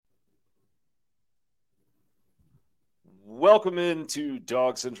Welcome into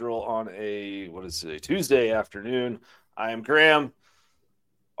Dog Central on a Tuesday afternoon. I am Graham.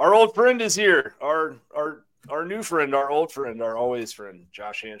 Our old friend is here. Our new friend, our old friend, our always friend,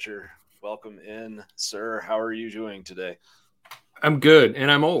 Josh Hancher. Welcome in, sir. How are you doing today? I'm good, and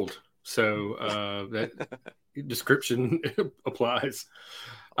I'm old, so that description applies.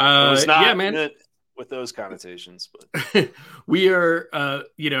 It was Yeah, not man, meant with those connotations, but we are.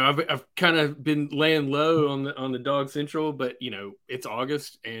 I've kind of been laying low on the Dog Central, but it's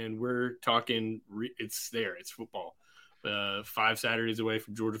August, and we're talking. It's there. It's football. 5 Saturdays away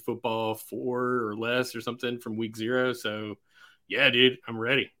from Georgia football, 4 or less or something from week 0. So, yeah, dude, I'm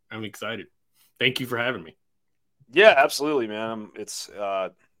ready. I'm excited. Thank you for having me. yeah, absolutely, man. It's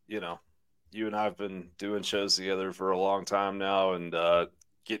you and I've been doing shows together for a long time now, and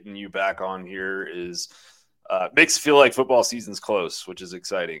getting you back on here is makes it feel like football season's close, which is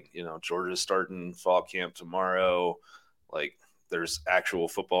exciting. Georgia's starting fall camp tomorrow. Like, there's actual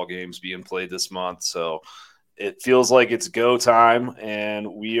football games being played this month, so it feels like it's go time,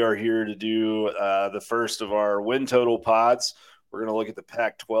 and we are here to do the first of our win total pods. We're going to look at the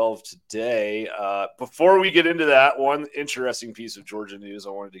Pac-12 today. Before we get into that, one interesting piece of Georgia news I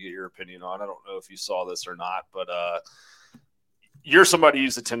wanted to get your opinion on. I don't know if you saw this or not, but you're somebody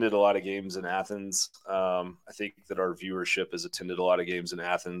who's attended a lot of games in Athens. I think that our viewership has attended a lot of games in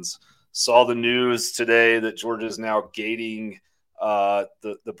Athens. Saw the news today that Georgia is now gating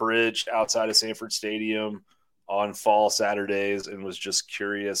the bridge outside of Sanford Stadium on fall Saturdays, and was just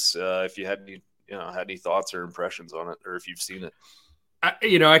curious if you had any thoughts or impressions on it, or if you've seen it.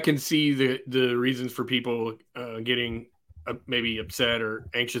 I can see the reasons for people getting maybe upset or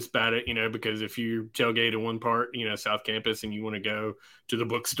anxious about it, because if you tailgate in one part, South Campus, and you want to go to the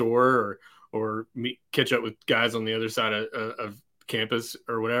bookstore or catch up with guys on the other side of campus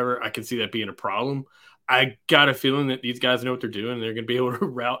or whatever, I can see that being a problem. I got a feeling that these guys know what they're doing. They're going to be able to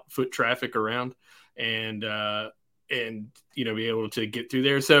route foot traffic around and be able to get through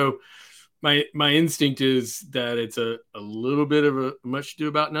there. So my instinct is that it's a little bit of a much ado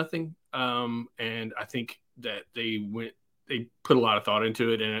about nothing. And I think that they put a lot of thought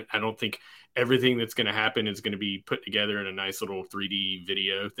into it, and I don't think everything that's going to happen is going to be put together in a nice little 3D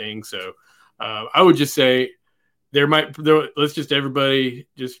video thing. So I would just say let's just everybody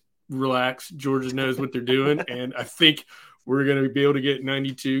just relax. Georgia knows what they're doing, and I think we're going to be able to get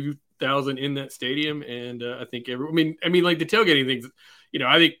 92,000 in that stadium. And I think like the tailgating things,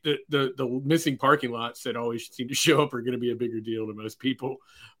 I think the missing parking lots that always seem to show up are going to be a bigger deal to most people.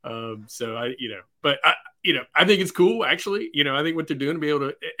 So I think it's cool, actually. I think what they're doing to be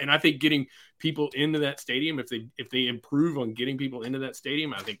able to, and I think getting people into that stadium, if they improve on getting people into that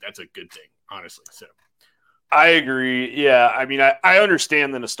stadium, I think that's a good thing, honestly. So I agree. Yeah, I mean, I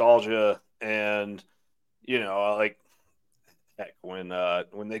understand the nostalgia, and like, heck, when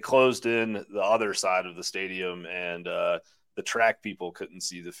they closed in the other side of the stadium, and the track people couldn't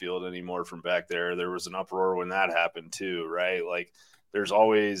see the field anymore from back there. There was an uproar when that happened too, right? Like, there's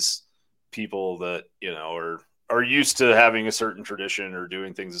always people that are used to having a certain tradition or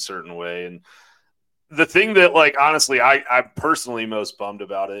doing things a certain way. And the thing that, like, honestly, I'm personally most bummed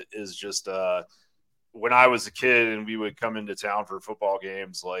about it is just when I was a kid and we would come into town for football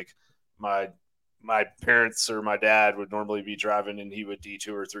games, like, my parents or my dad would normally be driving, and he would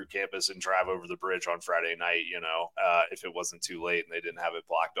detour through campus and drive over the bridge on Friday night, if it wasn't too late and they didn't have it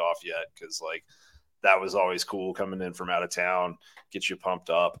blocked off yet. Cause, like, that was always cool coming in from out of town, get you pumped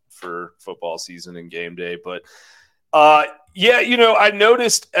up for football season and game day. But I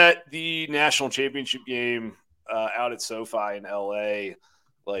noticed at the national championship game out at SoFi in LA,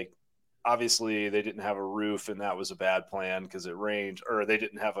 like, obviously they didn't have a roof, and that was a bad plan because it rained, or they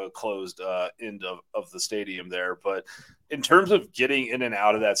didn't have a closed end of the stadium there. But in terms of getting in and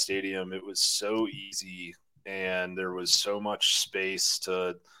out of that stadium, it was so easy, and there was so much space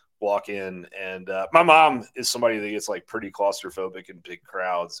to walk in. And my mom is somebody that gets, like, pretty claustrophobic in big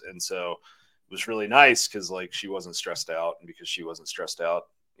crowds, and so it was really nice because, like, she wasn't stressed out, and because she wasn't stressed out,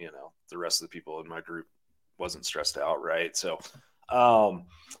 the rest of the people in my group wasn't stressed out, right? So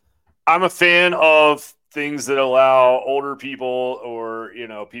I'm a fan of things that allow older people, or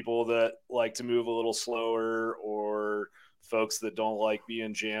people that like to move a little slower, or folks that don't like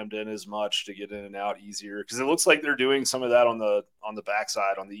being jammed in as much, to get in and out easier, because it looks like they're doing some of that on the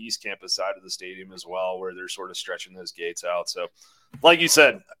backside, on the East Campus side of the stadium as well, where they're sort of stretching those gates out. So, like you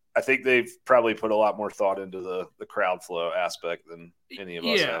said, I think they've probably put a lot more thought into the crowd flow aspect than any of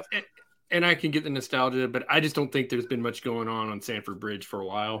us have. And I can get the nostalgia, but I just don't think there's been much going on Sanford Bridge for a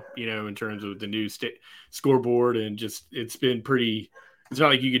while, in terms of the new scoreboard, and just it's been pretty it's not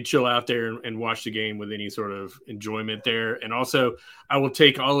like you could chill out there and watch the game with any sort of enjoyment there. And also, I will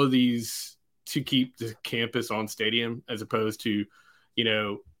take all of these to keep the campus on stadium as opposed to,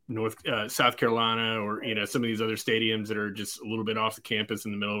 South Carolina or, some of these other stadiums that are just a little bit off the campus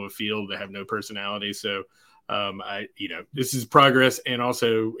in the middle of a field that have no personality. So, this is progress. And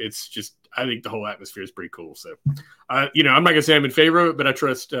also it's just, I think the whole atmosphere is pretty cool. So, I'm not going to say I'm in favor of it, but I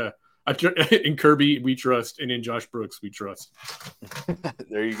trust, in Kirby, we trust, and in Josh Brooks, we trust.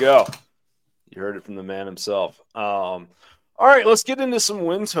 There you go. You heard it from the man himself. All right, let's get into some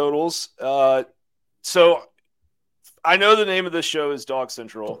win totals. So I know the name of this show is Dog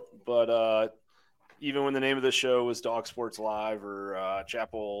Central, but even when the name of the show was Dog Sports Live or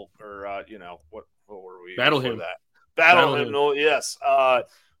Chapel or what were we? Battle Hymn. That Battle Hymn. Yes.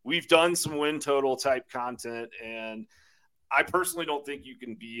 We've done some win total type content, and I personally don't think you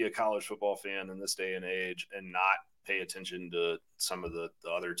can be a college football fan in this day and age and not pay attention to some of the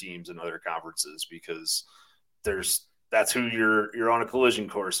other teams and other conferences, because that's who you're on a collision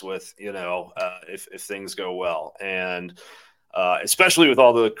course with, if things go well. And especially with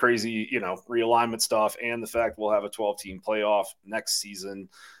all the crazy, realignment stuff and the fact we'll have a 12-team playoff next season,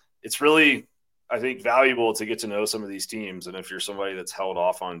 it's really, I think, valuable to get to know some of these teams. And if you're somebody that's held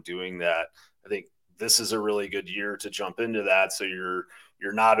off on doing that, I think this is a really good year to jump into that. So you're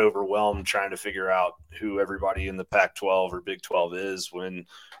not overwhelmed trying to figure out who everybody in the Pac-12 or Big 12 is when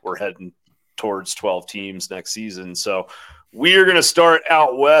we're heading towards 12 teams next season. So we are going to start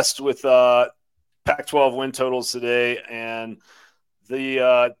out west with Pac-12 win totals today. And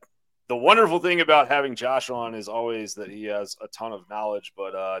the wonderful thing about having Josh on is always that he has a ton of knowledge.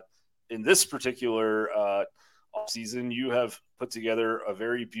 But in this particular offseason, you have put together a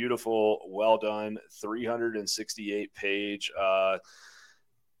very beautiful, well done 368-page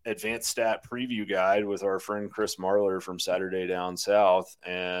advanced stat preview guide with our friend Chris Marler from Saturday Down South.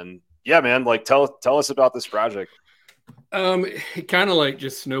 And yeah, man, tell us about this project. It kind of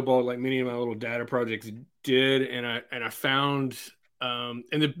just snowballed like many of my little data projects did. And I found, and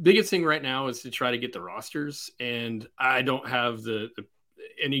the biggest thing right now is to try to get the rosters. And I don't have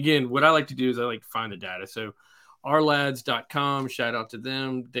and again, what I like to do is I like to find the data. So ourlads.com, shout out to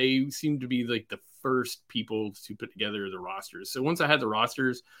them. They seem to be the first people to put together the rosters. So once I had the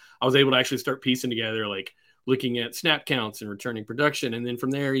rosters, I was able to actually start piecing together, looking at snap counts and returning production. And then from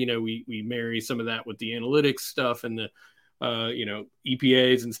there, we marry some of that with the analytics stuff and the,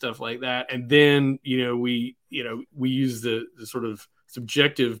 EPAs and stuff like that. And then, we use the sort of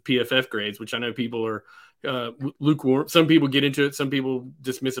subjective PFF grades, which I know people are lukewarm. Some people get into it. Some people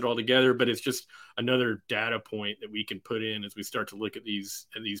dismiss it altogether, but it's just another data point that we can put in as we start to look at these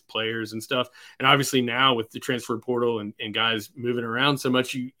players and stuff. And obviously now with the transfer portal and guys moving around so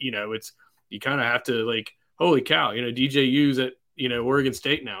much, you kind of have to holy cow, DJU's at, Oregon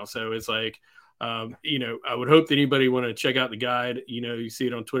State now. So it's I would hope that anybody want to check out the guide, you see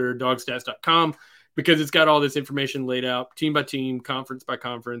it on Twitter, dogstats.com, because it's got all this information laid out team by team, conference by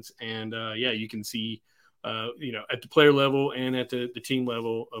conference. And you can see, at the player level and at the team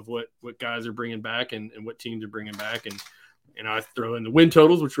level of what guys are bringing back and what teams are bringing back. And I throw in the win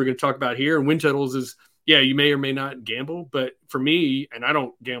totals, which we're going to talk about here. And win totals is, you may or may not gamble, but for me, and I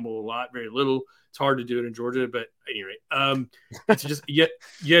don't gamble a lot, very little. It's hard to do it in Georgia, but anyway, it's just yet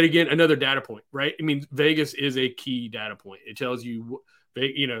again, another data point, right? I mean, Vegas is a key data point. It tells you,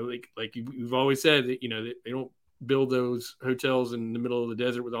 like you've always said that, that they don't build those hotels in the middle of the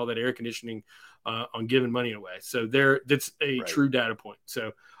desert with all that air conditioning on giving money away. So that's a true data point.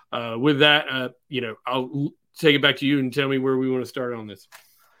 So with that, I'll take it back to you and tell me where we want to start on this.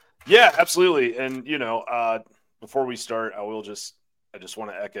 Yeah, absolutely. And, before we start, I just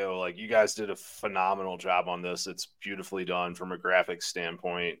want to echo, you guys did a phenomenal job on this. It's beautifully done from a graphics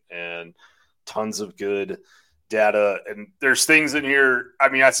standpoint and tons of good data. And there's things in here. I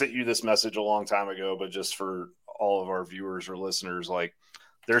mean, I sent you this message a long time ago, but just for all of our viewers or listeners,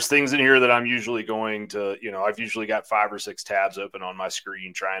 there's things in here that I'm usually going to, I've usually got 5 or 6 tabs open on my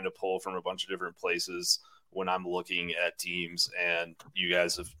screen trying to pull from a bunch of different places when I'm looking at teams, and you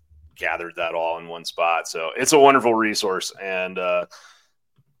guys have gathered that all in one spot. So it's a wonderful resource, and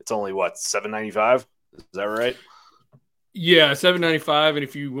it's only $7.95? Is that right? Yeah, $7.95. And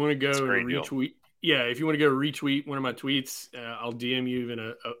if you want to go and retweet, deal. If you want to go retweet one of my tweets, I'll DM you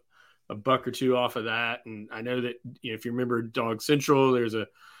even a buck or two off of that. And I know that if you remember Dog Central,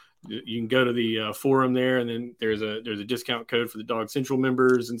 you can go to the forum there, and then there's a discount code for the Dog Central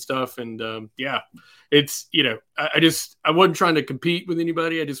members and stuff. And it's I wasn't trying to compete with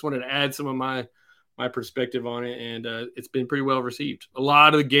anybody. I just wanted to add some of my perspective on it, and it's been pretty well received. A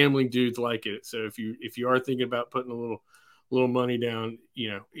lot of the gambling dudes like it. So if you are thinking about putting a little money down,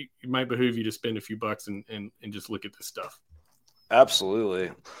 it might behoove you to spend a few bucks and just look at this stuff.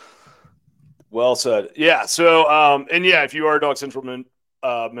 Absolutely. Well said. Yeah. So, and yeah, if you are a Dog Central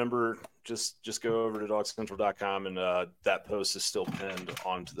member, just go over to dogcentral.com and that post is still pinned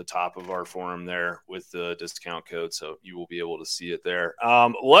onto the top of our forum there with the discount code, so you will be able to see it there.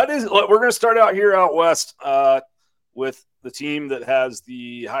 We're going to start out here out west with the team that has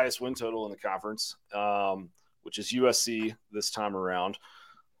the highest win total in the conference, which is USC this time around.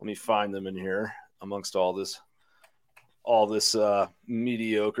 Let me find them in here amongst all this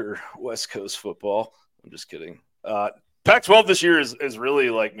mediocre West Coast football. I'm just kidding. Pac-12 this year is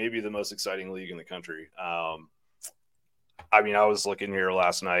really like maybe the most exciting league in the country. I was looking here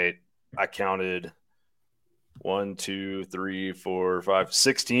last night. I counted 6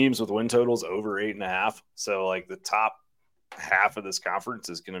 teams with win totals over 8.5. So like the top half of this conference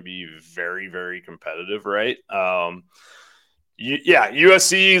is going to be very, very competitive, right?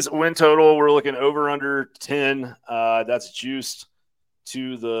 USC's win total, we're looking over under 10. That's juiced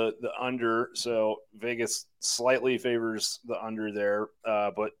to the under, so Vegas slightly favors the under there,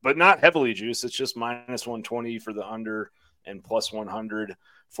 but not heavily juiced. It's just minus 120 for the under and plus 100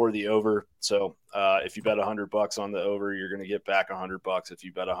 for the over. So if you bet $100 on the over, you're going to get back $100. If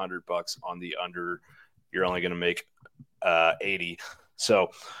you bet $100 on the under, you're only going to make 80.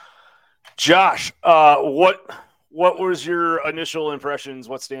 So, Josh, what was your initial impressions?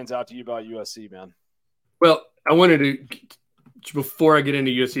 What stands out to you about USC, man? Well, I wanted to. Before I get into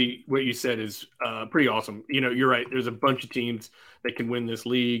USC, what you said is pretty awesome. You're right. There's a bunch of teams that can win this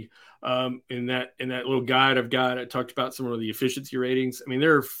league. In that little guide I've got, I talked about some of the efficiency ratings. I mean,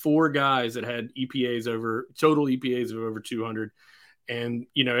 there are 4 guys that had total EPAs of over 200. And,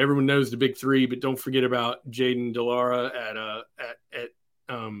 everyone knows the big 3, but don't forget about Jaden Delara at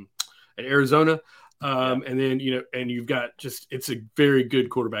Arizona. And then, and you've got it's a very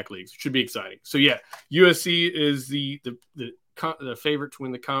good quarterback league. So it should be exciting. So yeah, USC is the favorite to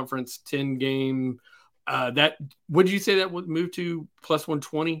win the conference. 10 game. What did you say that would move to plus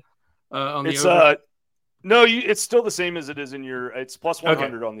 120 on the over? No, it's still the same as it is in it's plus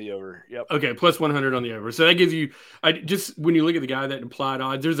 100 on the over. Yep. Okay. Plus 100 on the over. So that gives you, when you look at the guy that implied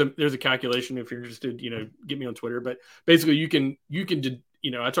odds, there's a calculation if you're interested, get me on Twitter, but basically you can,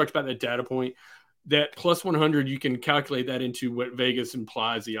 I talked about that data point. That plus 100, you can calculate that into what Vegas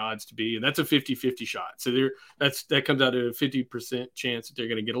implies the odds to be. And that's a 50-50 shot. So that comes out to a 50% chance that they're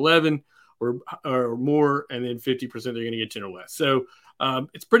going to get 11 or more. And then 50% they're going to get 10 or less. So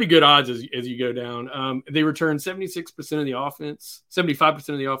it's pretty good odds as you go down. They return 76% of the offense, 75%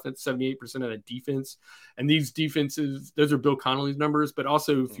 of the offense, 78% of the defense. And these defenses, those are Bill Connolly's numbers. But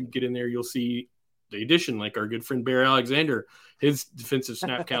also if you get in there, you'll see the addition, like our good friend Bear Alexander, his defensive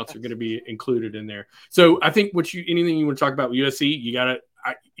snap counts are going to be included in there. So I think anything you want to talk about with USC, you got to,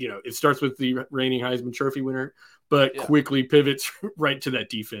 it starts with the reigning Heisman Trophy winner, but quickly pivots right to that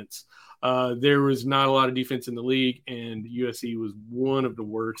defense. There was not a lot of defense in the league, and USC was one of the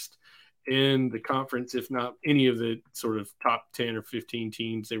worst in the conference, if not any of the sort of top 10 or 15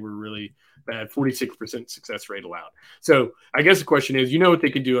 teams. They were really bad. 46% success rate allowed. So I guess the question is, what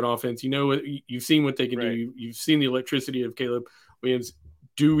they can do on offense. You've seen what they can do. You've seen the electricity of Caleb Williams.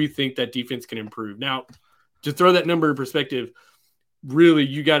 Do we think that defense can improve? Now, to throw that number in perspective, really,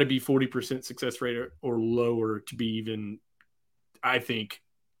 you got to be 40% success rate or lower to be even, I think,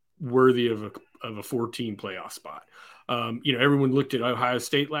 worthy of a 14 playoff spot. Everyone looked at Ohio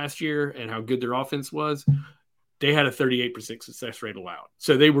State last year and how good their offense was. They had a 38% success rate allowed.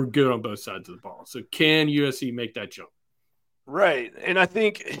 So they were good on both sides of the ball. So can USC make that jump? Right. And I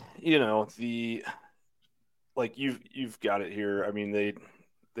think, you've got it here. I mean, they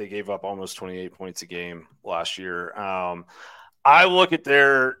gave up almost 28 points a game last year. I look at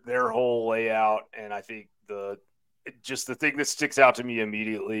their whole layout, and I think the thing that sticks out to me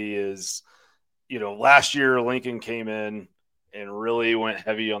immediately is, last year Lincoln came in and really went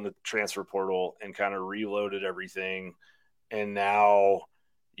heavy on the transfer portal and kind of reloaded everything. And now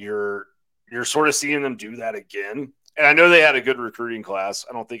you're sort of seeing them do that again. And I know they had a good recruiting class.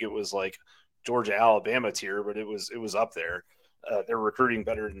 I don't think it was like Georgia, Alabama tier, but it was up there. They're recruiting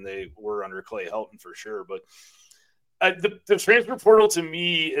better than they were under Clay Helton for sure. But the transfer portal to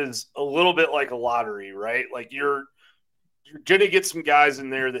me is a little bit like a lottery, right? Like you're going to get some guys in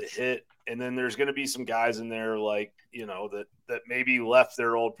there that hit, and then there's going to be some guys in there like, that maybe left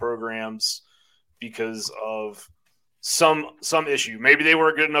their old programs because of some issue. Maybe they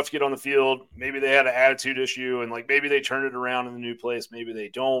weren't good enough to get on the field. Maybe they had an attitude issue, and maybe they turned it around in the new place. Maybe they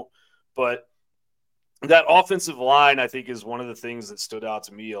don't. But that offensive line, I think, is one of the things that stood out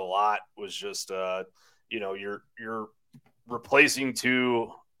to me a lot. Was just, you're replacing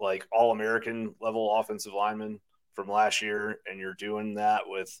two like All-American level offensive linemen from last year, and you're doing that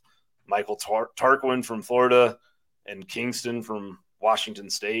with Michael Tarquin from Florida and Kingston from Washington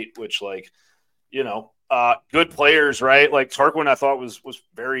State, which good players, right? Like Tarquin, I thought was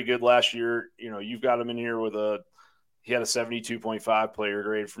very good last year. You've got him in here with he had a 72.5 player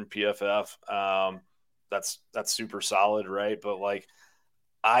grade from PFF. That's super solid, right? But like,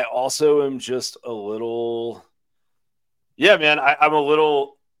 I also am just a little, yeah, man. I'm a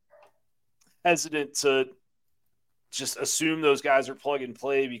little hesitant to just assume those guys are plug and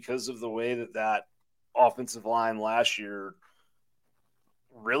play because of the way that offensive line last year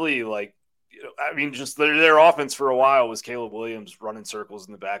really just their offense for a while was Caleb Williams running circles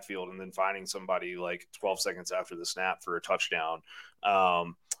in the backfield and then finding somebody like 12 seconds after the snap for a touchdown.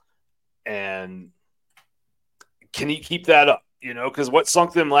 And can he keep that up? Because what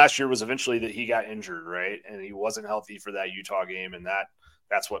sunk them last year was eventually that he got injured, right? And he wasn't healthy for that Utah game, and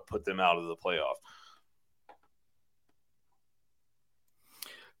that's what put them out of the playoff.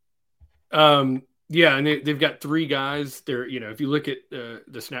 Yeah, and they've got three guys there. If you look at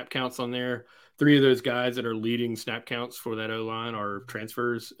the snap counts on there, three of those guys that are leading snap counts for that O-line are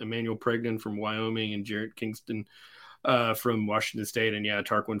transfers: Emmanuel Pregnon from Wyoming and Jarrett Kingston from Washington State, and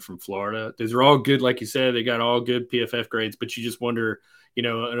Tarquin from Florida. Those are all good, like you said. They got all good PFF grades, but you just wonder,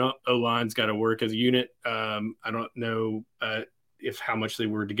 an O-line's got to work as a unit. I don't know if how much they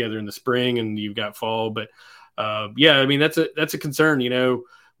were together in the spring, and you've got fall, but that's a concern.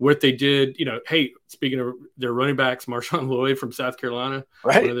 What they did, hey, speaking of their running backs, Marshawn Lloyd from South Carolina,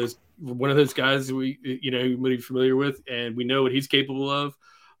 right? One of those guys we you might be familiar with, and we know what he's capable of.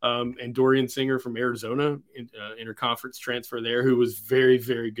 And Dorian Singer from Arizona, interconference transfer there, who was very,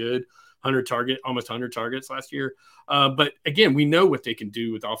 very good, almost 100 targets last year. But again, we know what they can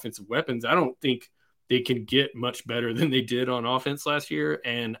do with offensive weapons. I don't think they can get much better than they did on offense last year.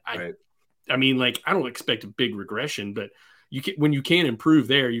 And I don't expect a big regression, but when you can improve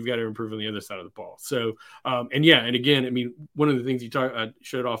there, you've got to improve on the other side of the ball. So, and again, one of the things you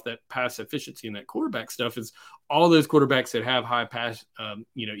showed off that pass efficiency and that quarterback stuff is all those quarterbacks that have high pass,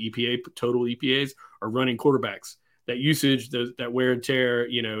 EPA, total EPAs are running quarterbacks. That usage, that wear and tear,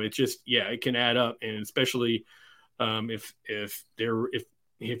 it just, it can add up. And especially if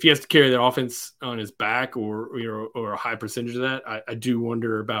he has to carry that offense on his back or a high percentage of that, I do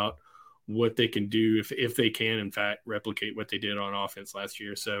wonder about what they can do if they can in fact replicate what they did on offense last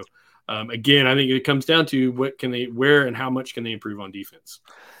year. So again, I think it comes down to where and how much can they improve on defense.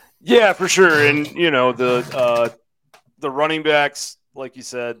 Yeah, for sure. And the running backs, like you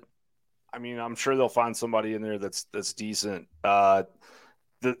said, I'm sure they'll find somebody in there that's decent. The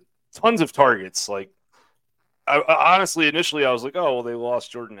tons of targets. Like, honestly, initially I was like, oh well, they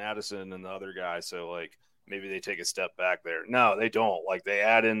lost Jordan Addison and the other guy, so like maybe they take a step back there. No, they don't. Like, they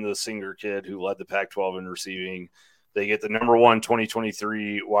add in the Singer kid who led the Pac-12 in receiving. They get the number 1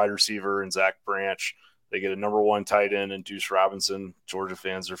 2023 wide receiver in Zach Branch. They get a number 1 tight end in Deuce Robinson. Georgia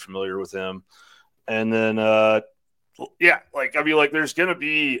fans are familiar with him. And then, there's going to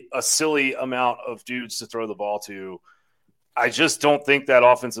be a silly amount of dudes to throw the ball to. I just don't think that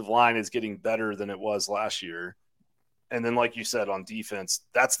offensive line is getting better than it was last year. And then, like you said, on defense,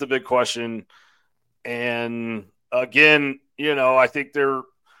 that's the big question. And again, I think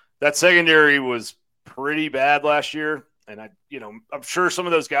that secondary was pretty bad last year. And I'm sure some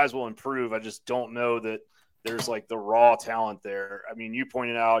of those guys will improve. I just don't know that there's like the raw talent there. You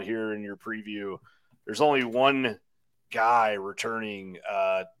pointed out here in your preview, there's only one guy returning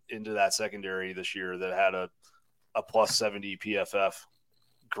into that secondary this year that had a plus 70 PFF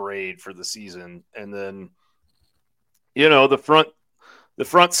grade for the season. And then, the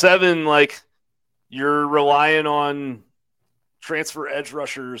front seven, like, you're relying on transfer edge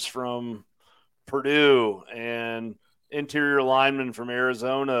rushers from Purdue and interior linemen from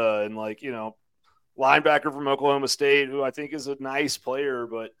Arizona and linebacker from Oklahoma State, who I think is a nice player.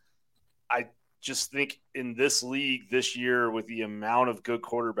 But I just think in this league this year, with the amount of good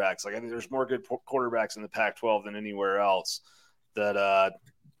quarterbacks, I think there's more good quarterbacks in the Pac-12 than anywhere else,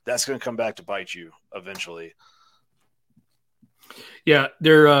 that's going to come back to bite you eventually. Yeah,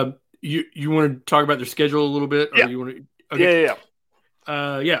 they're You want to talk about their schedule a little bit? Yeah. Or you want to, okay.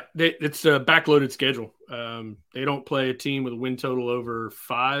 It's a backloaded schedule. They don't play a team with a win total over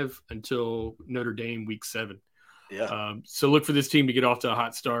 5 until Notre Dame week 7. Yeah. So look for this team to get off to a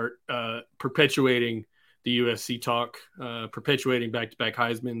hot start, perpetuating the USC talk, perpetuating back-to-back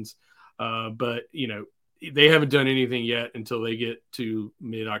Heismans. But they haven't done anything yet until they get to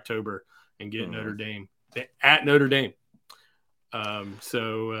mid-October and get Notre Dame at Notre Dame.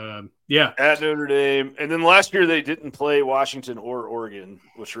 Yeah, at Notre Dame, and then last year they didn't play Washington or Oregon,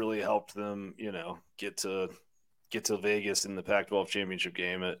 which really helped them, get to Vegas in the Pac-12 championship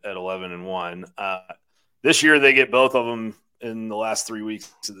game at 11-1. This year they get both of them in the last 3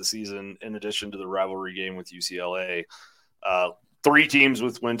 weeks of the season, in addition to the rivalry game with UCLA. 3 teams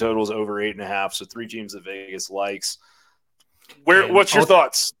with win totals over 8.5, so 3 teams that Vegas likes. What's your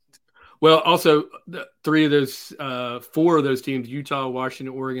thoughts? Well, also 4 of those teams, Utah,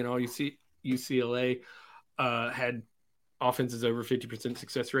 Washington, Oregon, all UCLA, had offenses over 50%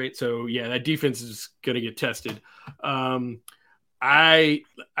 success rate. So yeah, that defense is going to get tested. I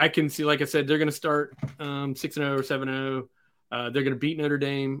can see, like I said, they're going to start 6-0 or 7-0. They're going to beat Notre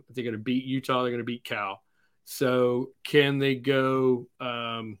Dame. They're going to beat Utah. They're going to beat Cal. So can they go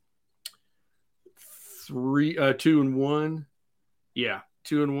 2-1? Yeah,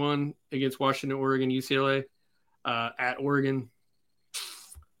 2-1 against Washington, Oregon, UCLA, at Oregon.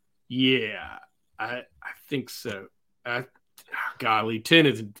 Yeah, I think so. Golly, 10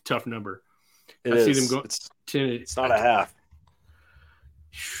 is a tough number. See them go 10. It's not a half.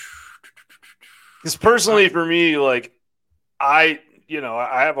 Because personally, for me, like I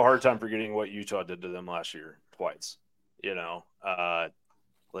have a hard time forgetting what Utah did to them last year twice. I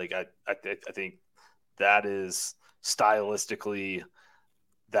think that is stylistically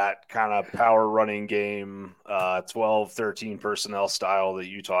that kind of power running game, 12, 13 personnel style that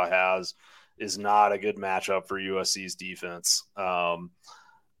Utah has is not a good matchup for USC's defense. I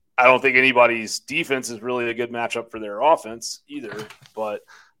don't think anybody's defense is really a good matchup for their offense either, but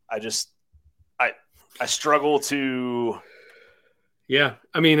I struggle to. Yeah,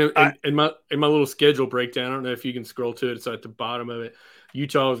 I mean, in my little schedule breakdown, I don't know if you can scroll to it. It's at the bottom of it.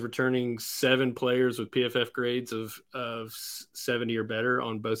 Utah is returning 7 players with PFF grades of 70 or better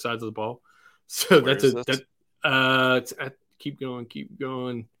on both sides of the ball. So keep going.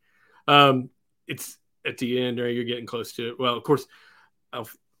 It's at the end, right? You're getting close to it. Well, of course,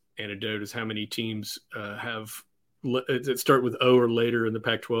 anecdote is how many teams have that start with O or later in the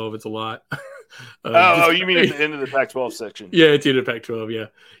Pac-12. It's a lot. You mean at the end of the Pac-12 section? Yeah, it's in the Pac-12. Yeah,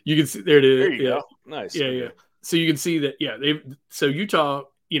 you can see there it is. There you go. Nice. Yeah, okay. Yeah. So you can see that. Yeah, so Utah.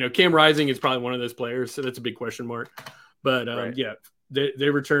 Cam Rising is probably one of those players, so that's a big question mark. But right. Yeah, they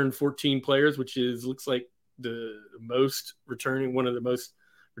returned 14 players, which looks like the most returning, one of the most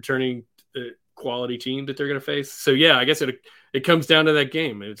returning quality team that they're going to face. So yeah, I guess it comes down to that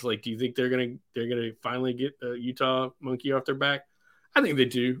game. It's like, do you think they're gonna finally get Utah monkey off their back? I think they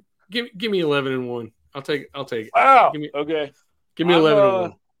do. Give me 11-1. I'll take it. Wow. Okay. Give me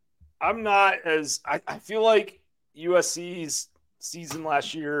 11-1. I'm not as I feel like USC's season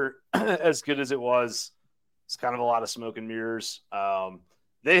last year, as good as it was, it's kind of a lot of smoke and mirrors.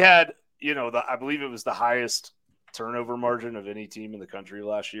 They had, I believe it was the highest turnover margin of any team in the country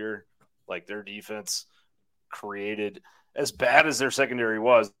last year. Like, their defense created, as bad as their secondary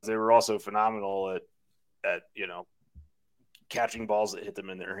was, they were also phenomenal at catching balls that hit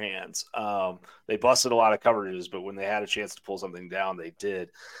them in their hands. They busted a lot of coverages, but when they had a chance to pull something down, they did.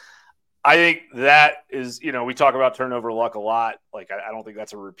 I think that is, we talk about turnover luck a lot. Like, I don't think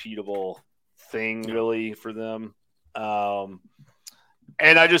that's a repeatable thing really for them. And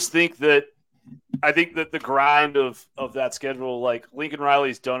I just think that the grind of that schedule, like, Lincoln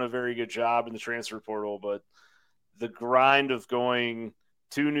Riley's done a very good job in the transfer portal, but the grind of going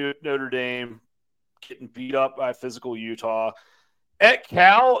to Notre Dame, getting beat up by physical Utah at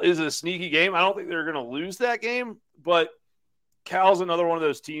Cal is a sneaky game. I don't think they're going to lose that game, but Cal's another one of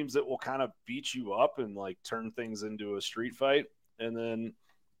those teams that will kind of beat you up and like turn things into a street fight. And then,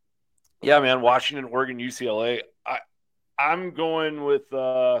 yeah, man, Washington, Oregon, UCLA. I'm going with.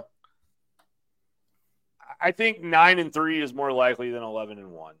 I think 9-3 is more likely than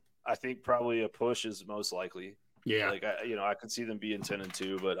 11-1. I think probably a push is most likely. Yeah, like I could see them being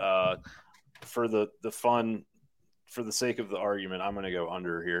 10-2, but for the fun, for the sake of the argument, I'm going to go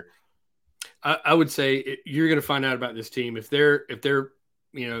under here. I would say you're going to find out about this team if they're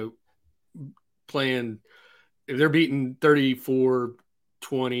playing, if they're beating 34-20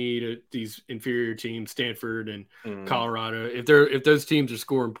 to these inferior teams, Stanford and Colorado. If those teams are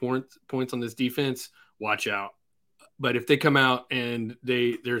scoring points on this defense, watch out. But if they come out and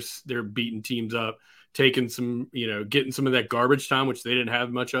they're beating teams up, taking some, getting some of that garbage time, which they didn't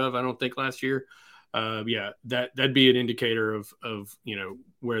have much of, I don't think, last year. That'd be an indicator of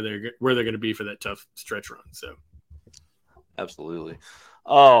where they're going to be for that tough stretch run. So, absolutely.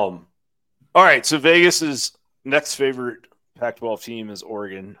 All right. So Vegas's next favorite Pac-12 team is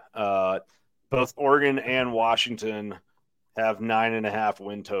Oregon. Both Oregon and Washington have 9.5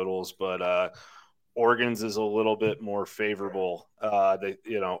 win totals, but Oregon's is a little bit more favorable.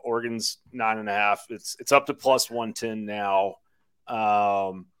 Oregon's 9.5. It's up to plus 110 now.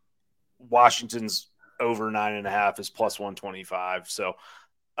 Washington's over 9.5 is plus 125. So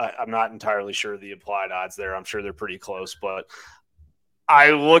I'm not entirely sure the implied odds there. I'm sure they're pretty close, but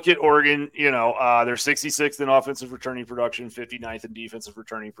I look at Oregon, they're 66th in offensive returning production, 59th in defensive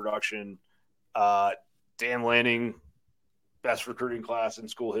returning production. Dan Lanning, best recruiting class in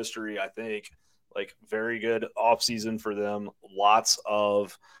school history, I think. Like, very good offseason for them. Lots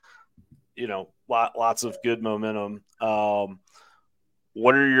of good momentum.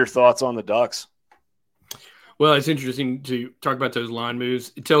 What are your thoughts on the Ducks? Well, it's interesting to talk about those line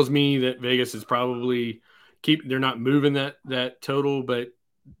moves. It tells me that Vegas is probably they're not moving that total, but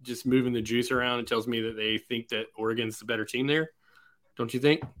just moving the juice around. It tells me that they think that Oregon's the better team there. Don't you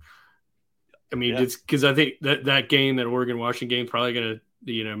think? I mean, it's because I think that game, that Oregon-Washington game, is probably going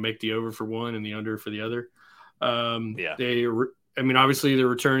to, make the over for one and the under for the other. Obviously they're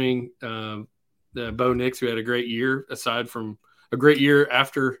returning Bo Nix, who had a great year, aside from a great year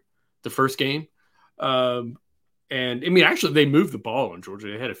after the first game. Actually, they moved the ball on Georgia.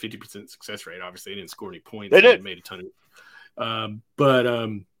 They had a 50% success rate. Obviously, they didn't score any points. They did. They made a ton of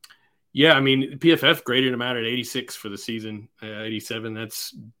PFF graded them out at 86 for the season, 87.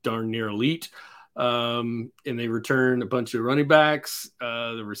 That's darn near elite. And they return a bunch of running backs.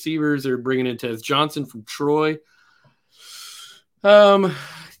 The receivers are bringing in Tez Johnson from Troy.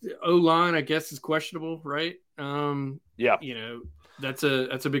 O-line, I guess, is questionable, right? That's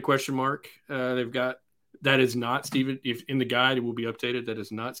a big question mark. They've got. That is not Stephen. If in the guide, it will be updated. That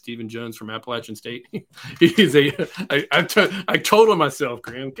is not Stephen Jones from Appalachian State. He's I told him myself,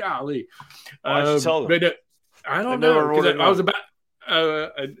 Graham. Golly, why'd you tell them? But I don't know, because I was about.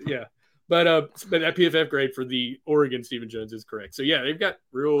 But that PFF grade for the Oregon Stephen Jones is correct. So yeah, they've got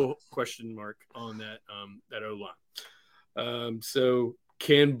real question mark on that O-line. So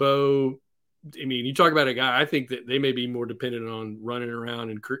can Bo? I mean, you talk about a guy. I think that they may be more dependent on running around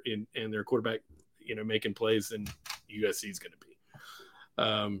and their quarterback, making plays than USC is going to be.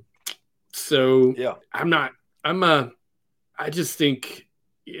 I just think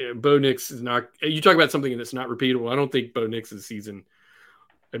Bo Nix is not. You talk about something that's not repeatable. I don't think Bo Nix's season.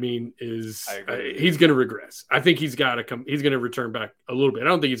 He's going to regress. I think he's got to come. He's going to return back a little bit. I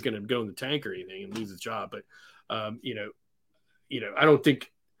don't think he's going to go in the tank or anything and lose his job. But I don't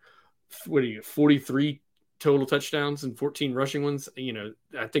think. What are you? 43 total touchdowns and 14 rushing ones. I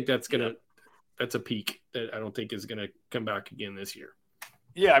think that's a peak that I don't think is going to come back again this year.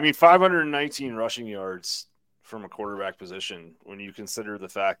 Yeah, 519 rushing yards from a quarterback position, when you consider the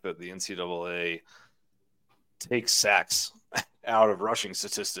fact that the NCAA takes sacks out of rushing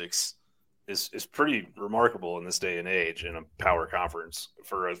statistics, is pretty remarkable in this day and age in a power conference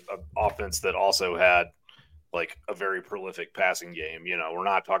for an offense that also had like a very prolific passing game. We're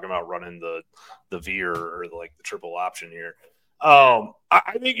not talking about running the veer or the triple option here. I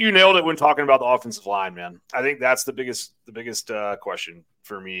think you nailed it when talking about the offensive line, man. I think that's the biggest question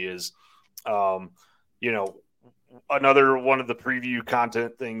for me is, another one of the preview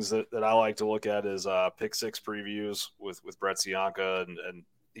content things that I like to look at is pick six previews with Brett Cianca, and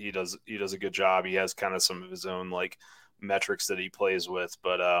he does a good job. He has kind of some of his own metrics that he plays with,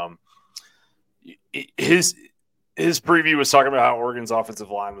 but his preview was talking about how Oregon's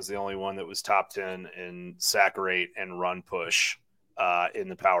offensive line was the only one that was top 10 in sack rate and run push in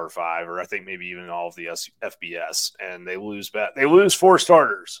the Power 5, or I think maybe even all of the FBS, and they lose four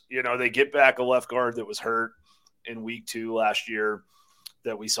starters. They get back a left guard that was hurt in week 2 last year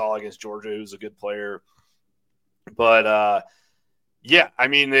that we saw against Georgia, who's a good player. But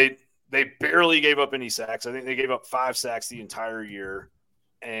they barely gave up any sacks. I think they gave up 5 sacks the entire year,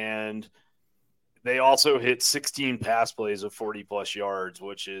 and they also hit 16 pass plays of 40-plus yards,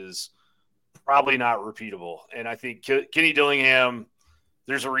 which is probably not repeatable. And I think Kenny Dillingham,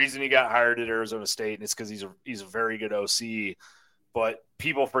 there's a reason he got hired at Arizona State, and it's because he's a very good OC. But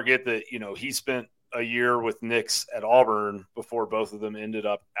people forget that, he spent a year with Nix at Auburn before both of them ended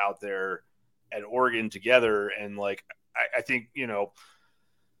up out there at Oregon together. And, I think,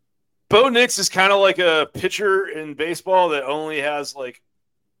 Bo Nix is kind of like a pitcher in baseball that only has,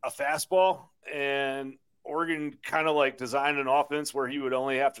 a fastball, and Oregon kind of designed an offense where he would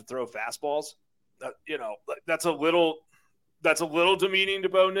only have to throw fastballs. That's a little demeaning to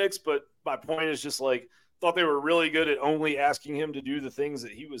Bo Nix, but my point is just thought they were really good at only asking him to do the things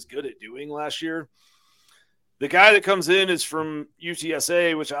that he was good at doing last year. The guy that comes in is from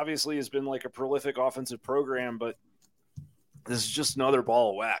UTSA, which obviously has been a prolific offensive program, but this is just another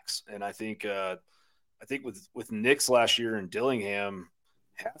ball of wax. And I think with Nix last year and Dillingham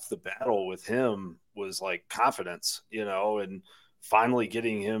half the battle with him was like confidence, and finally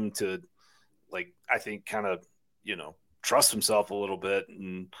getting him to, like, I think kind of, trust himself a little bit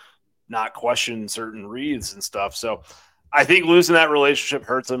and not question certain reads and stuff. So I think losing that relationship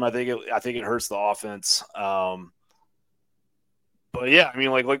hurts him. I think it hurts the offense. But yeah, I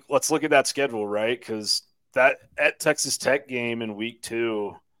mean, like let's look at that schedule, right? Because that at Texas Tech game in week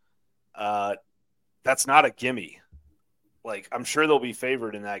 2, that's not a gimme. Like, I'm sure they'll be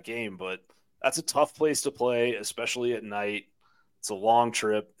favored in that game, but that's a tough place to play, especially at night. It's a long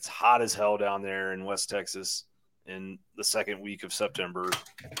trip. It's hot as hell down there in West Texas in the second week of September.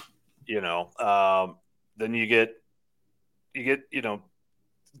 Then you get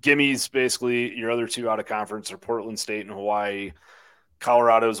gimmies. Basically, your other 2 out of conference are Portland State and Hawaii.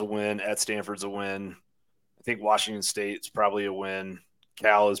 Colorado's a win. At Stanford's a win. I think Washington State's probably a win.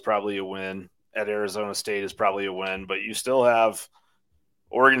 Cal is probably a win. At Arizona State is probably a win. But you still have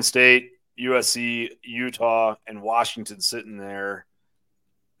Oregon State, USC, Utah, and Washington sitting there.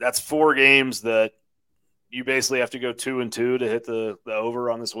 That's 4 games that you basically have to go 2-2 to hit the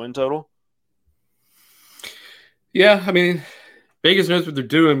over on this win total. Yeah, I mean, Vegas knows what they're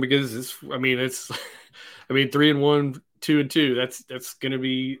doing because it's 3-1, 2-2. That's going to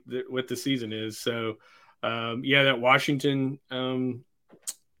be what the season is. So, that Washington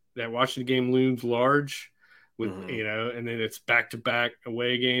game looms large with and then it's back-to-back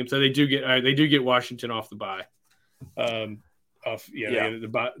away games. So they do get Washington off the bye. The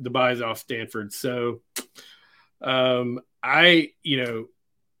bye's off Stanford. So,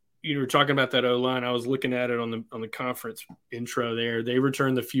 you were talking about that O-line. I was looking at it on the conference intro there. They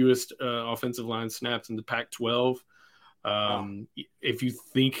returned the fewest offensive line snaps in the Pac-12. If you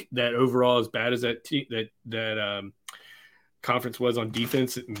think that overall as bad as that conference was on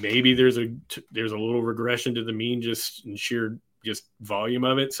defense, maybe there's a little regression to the mean just in sheer volume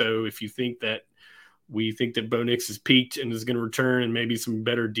of it. So if you think that Bo Nix has peaked and is going to return and maybe some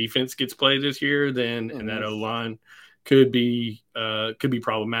better defense gets played this year, then and that O-line could be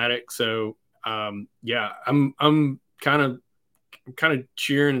problematic. So I'm kind of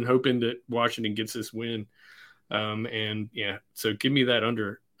cheering and hoping that Washington gets this win. So give me that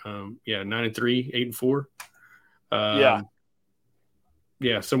under 9-3, 8-4.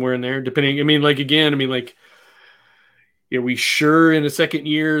 Somewhere in there, depending. We sure in the second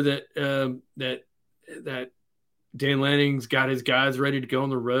year that Dan Lanning's got his guys ready to go on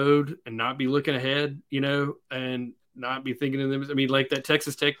the road and not be looking ahead, and not be thinking of them. I mean, like that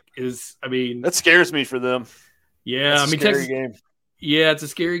Texas Tech is, that scares me for them. Yeah. That's a scary game. Yeah, it's a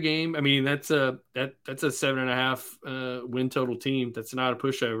scary game. I mean, that's a 7.5 win total team. That's not a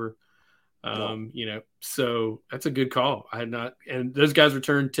pushover. No. So that's a good call. And those guys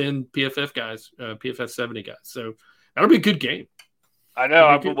returned 10 PFF guys, PFF 70 guys. So that'll be a good game. I know.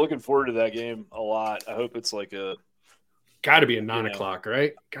 I've been looking forward to that game a lot. I hope it's like got to be a 9 o'clock,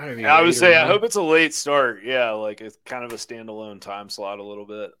 right? Got to be. I would say I hope it's a late start. Yeah, like it's kind of a standalone time slot a little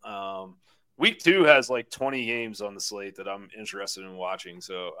bit. Week 2 has like 20 games on the slate that I'm interested in watching,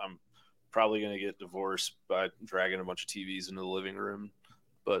 so I'm probably going to get divorced by dragging a bunch of TVs into the living room,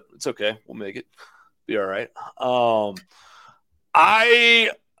 but it's okay. We'll make it. Be all right. I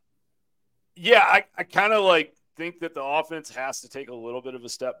kind of like think that the offense has to take a little bit of a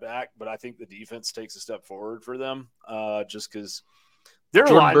step back, but I think the defense takes a step forward for them, just because their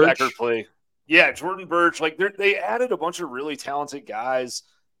linebacker play. Yeah, Jordan Birch. Like they added a bunch of really talented guys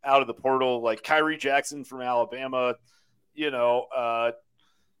out of the portal, like Kyrie Jackson from Alabama.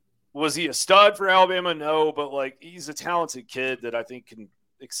 Was he a stud for Alabama? No, but like he's a talented kid that I think can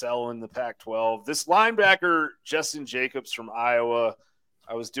excel in the Pac-12. This linebacker, Justin Jacobs from Iowa,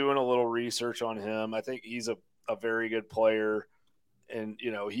 I was doing a little research on him. I think he's a very good player, and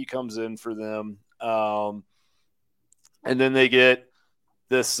he comes in for them. And then they get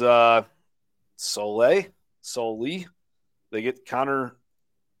this Solé. They get Connor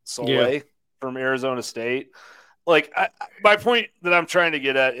Solé from Arizona State. Like my point that I'm trying to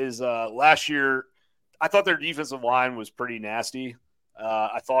get at is last year I thought their defensive line was pretty nasty.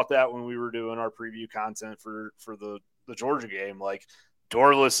 I thought that when we were doing our preview content for the Georgia game, like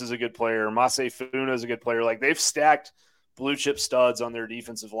Dorless is a good player, Masai Funa is a good player. Like they've stacked blue chip studs on their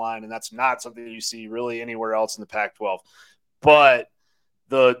defensive line, and that's not something you see really anywhere else in the Pac-12. But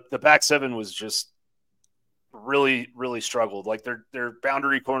the back seven was just really, really struggled. Like their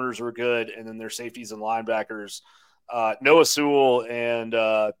boundary corners were good, and then their safeties and linebackers, Noah Sewell and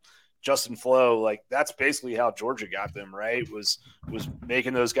Justin Flo, like that's basically how Georgia got them, right? Was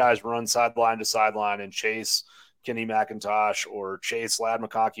making those guys run sideline to sideline and chase Kenny McIntosh or chase Ladd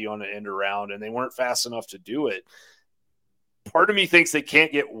McConkey on an end around, and they weren't fast enough to do it. part of me thinks they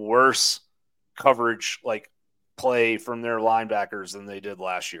can't get worse coverage, like play from their linebackers than they did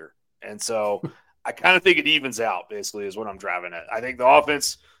last year. And so I kind of think it evens out, basically, is what I'm driving at. I think the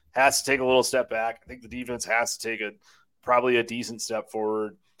offense has to take a little step back. I think the defense has to take probably a decent step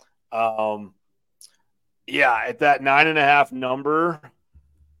forward. At that 9.5 number,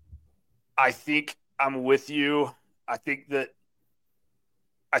 I think I'm with you. I think that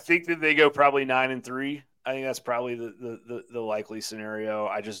they go probably 9-3. I think that's probably the likely scenario.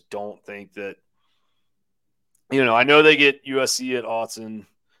 I just don't think that, I know they get USC at Autzen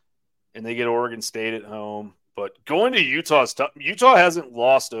and they get Oregon State at home, but going to Utah is tough. Utah hasn't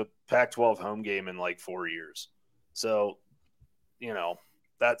lost a Pac-12 home game in like 4 years. So,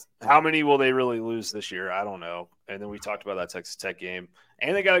 that's how many will they really lose this year? I don't know. And then we talked about that Texas Tech game,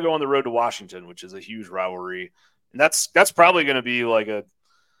 and they got to go on the road to Washington, which is a huge rivalry. And that's probably going to be like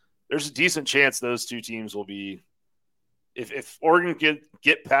there's a decent chance those two teams will be, if Oregon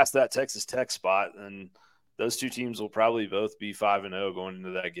get past that Texas Tech spot, then those two teams will probably both be 5-0 going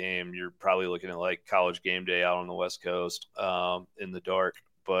into that game. You're probably looking at like College game day out on the West Coast in the dark.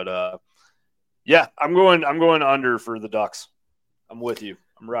 But I'm going under for the Ducks. I'm with you.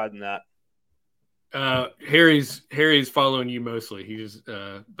 I'm riding that. Harry's following you mostly.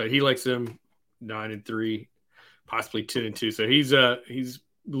 But he likes them 9-3, possibly 10-2. So he's a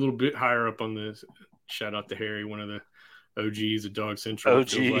little bit higher up on this. Shout out to Harry, one of the OGs of Dog Central.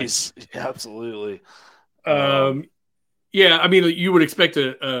 OGs, like. Yeah, absolutely. I mean, you would expect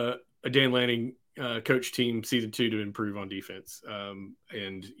a Dan Lanning coach team season 2 to improve on defense.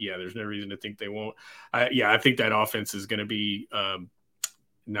 There's no reason to think they won't. I think that offense is going to be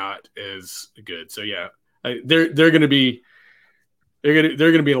not as good. So they're going to be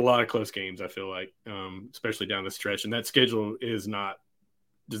in a lot of close games. I feel like, especially down the stretch, and that schedule does not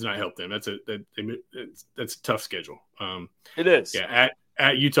help them. That's a tough schedule. It is. Yeah,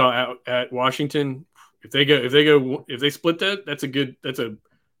 at Utah, at Washington. If they split that, that's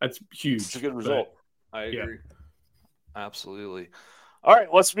huge. It's a good result. I agree. Yeah. Absolutely. All right.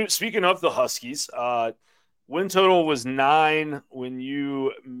 Speaking of the Huskies, win total was 9 when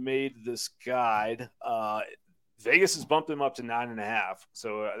you made this guide. Vegas has bumped them up to 9.5.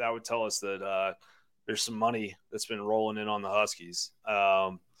 So that would tell us that there's some money that's been rolling in on the Huskies.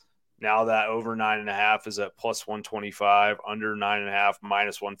 Now that over 9.5 is at plus 125, under 9.5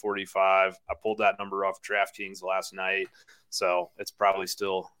 minus 145. I pulled that number off DraftKings last night, so it's probably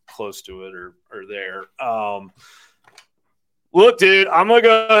still close to it or there. Look, dude, I'm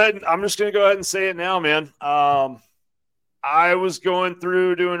just gonna go ahead and say it now, man. I was going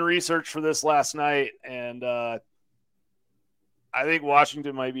through doing research for this last night, and I think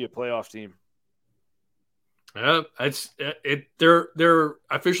Washington might be a playoff team. They're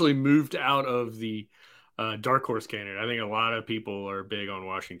officially moved out of the dark horse candidate. I think a lot of people are big on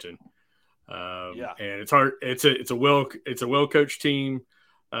Washington. And it's hard. It's a well coached team.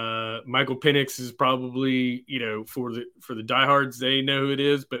 Michael Penix is probably, for the diehards, they know who it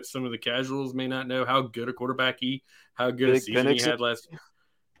is, but some of the casuals may not know how good a quarterback how good a season he had last year.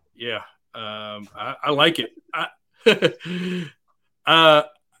 Yeah. I like it.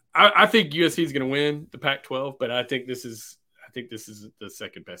 I think USC is going to win the Pac-12, but I think this is the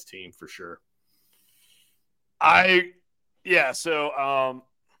second best team for sure. So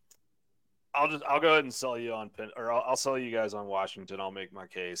I'll go ahead and sell you on Penn, or I'll sell you guys on Washington. I'll make my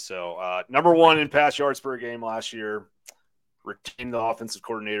case. So number 1 in pass yards per game last year, retained the offensive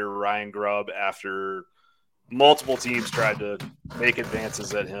coordinator Ryan Grubb after multiple teams tried to make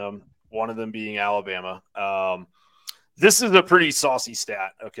advances at him. One of them being Alabama. This is a pretty saucy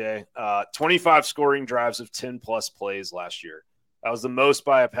stat, okay? 25 scoring drives of 10-plus plays last year. That was the most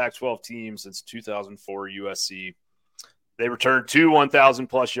by a Pac-12 team since 2004 USC. They returned 2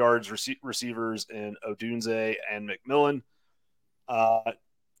 1,000-plus yards receivers in Odunze and McMillan.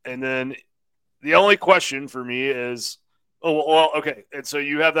 And then the only question for me is, okay. And so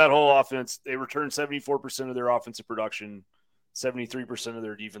you have that whole offense. They returned 74% of their offensive production, 73% of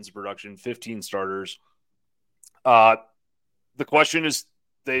their defensive production, 15 starters. The question is,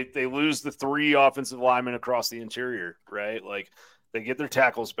 they lose the 3 offensive linemen across the interior, right? Like, they get their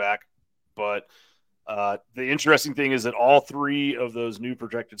tackles back, but the interesting thing is that all 3 of those new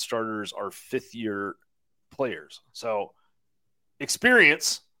projected starters are 5th-year players. So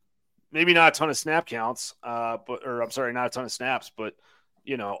experience, maybe not a ton of snap counts, not a ton of snaps, but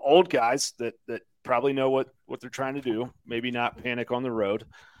old guys that probably know what they're trying to do. Maybe not panic on the road.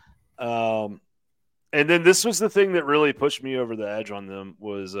 And then this was the thing that really pushed me over the edge on them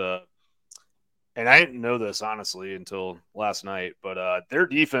was, and I didn't know this honestly until last night, but their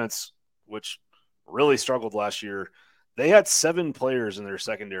defense, which really struggled last year, they had 7 players in their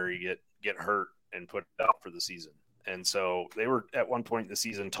secondary get hurt and put out for the season. And so they were at one point in the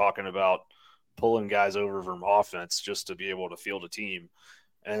season talking about pulling guys over from offense just to be able to field a team.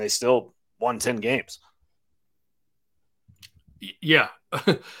 And they still won 10 games. Yeah.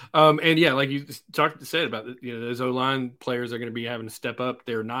 And yeah, like you said about, those O-line players are going to be having to step up.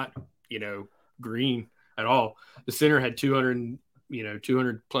 They're not, green at all. The center had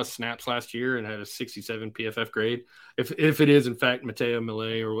 200 plus snaps last year and had a 67 PFF grade. If it is in fact Mateo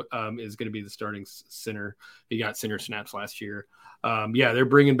Millet is going to be the starting center, he got center snaps last year. They're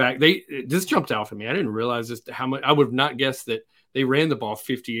bringing back. This jumped out for me. I didn't realize how much. I would have not guessed that they ran the ball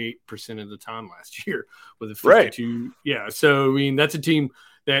 58% of the time last year with a 52. Right. Yeah, so I mean that's a team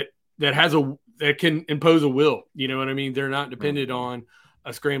that can impose a will. You know what I mean? They're not dependent on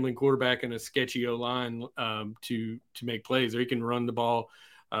a scrambling quarterback and a sketchy O-line to make plays. They can run the ball.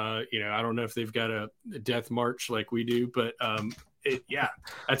 I don't know if they've got a death march like we do, but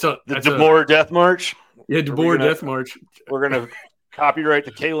that's a DeBoer death march. Yeah, DeBoer death march. We're gonna copyright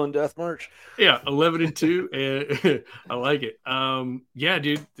the Kalen death march. Yeah, 11-2, and I like it.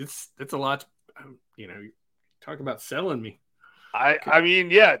 Dude, that's a lot. Talk about selling me. I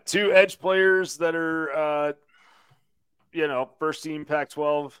mean, 2 edge players that are first team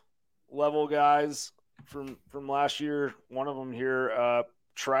Pac-12 level guys from last year. One of them here,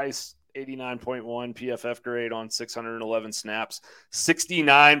 Trice, 89.1 PFF grade on 611 snaps,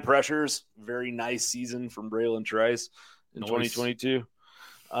 69 pressures. Very nice season from Braylon Trice in 2022.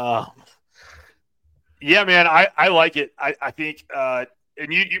 Man, I like it. I think, and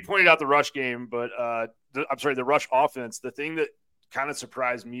you pointed out the rush game, but the rush offense. The thing that kind of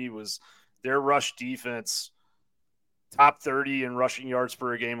surprised me was their rush defense. Top 30 in rushing yards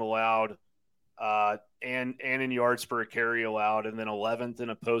per game allowed, and in yards per carry allowed, and then 11th in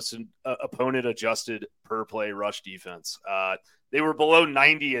opponent adjusted per play rush defense. They were below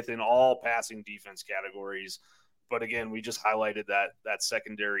 90th in all passing defense categories, but again, we just highlighted that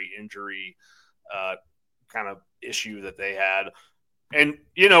secondary injury kind of issue that they had. And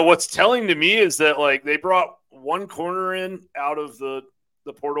what's telling to me is that like they brought one corner in out of the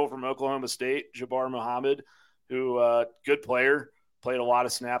portal from Oklahoma State, Jabbar Muhammad, who good player, played a lot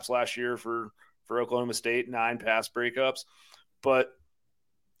of snaps last year for Oklahoma State, 9 pass breakups. But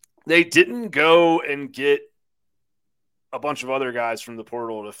they didn't go and get a bunch of other guys from the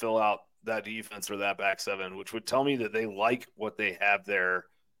portal to fill out that defense or that back seven, which would tell me that they like what they have there,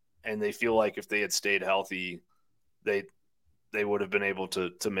 and they feel like if they had stayed healthy, they would have been able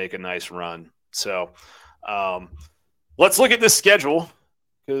to make a nice run. So let's look at this schedule,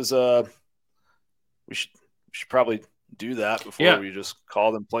 because we should probably do that before we just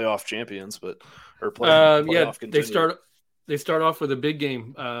call them playoff champions, playoff contenders. They start off with a big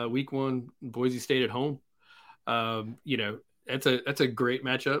game, week 1, Boise State at home. That's a great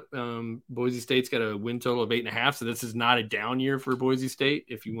matchup. Boise State's got a win total of 8.5, so this is not a down year for Boise State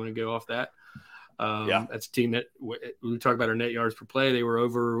if you want to go off that. That's a team that we talk about our net yards per play. They were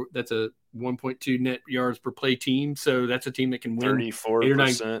over. That's a 1.2 net yards per play team. So that's a team that can win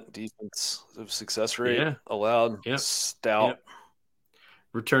 34% defensive success rate allowed. Yep. Stout. Yep.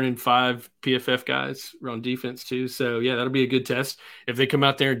 Returning 5 PFF guys on defense too. So that'll be a good test. If they come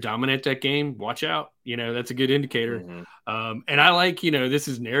out there and dominate that game, watch out. That's a good indicator. Mm-hmm. And I like, this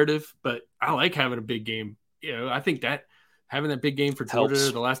is narrative, but I like having a big game. I think that having that big game for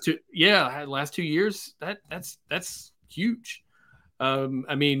Georgia the last 2 years, that's huge.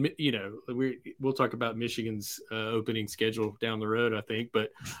 I mean, we'll talk about Michigan's opening schedule down the road, I think,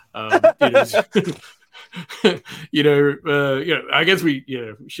 but I guess we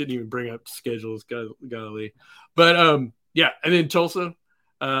shouldn't even bring up schedules, golly. But and then Tulsa.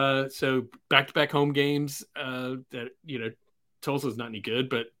 So back-to-back home games that Tulsa's not any good,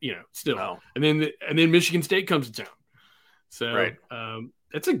 but still. No. And then Michigan State comes to town. So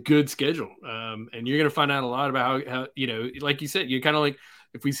that's a good schedule. And you're going to find out a lot about how like you said, you're kind of like,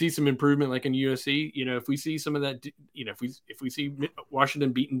 if we see some improvement, like in USC, if we see some of that, if we see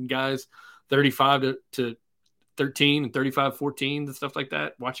Washington beating guys 35 to 13 and 35-14 and stuff like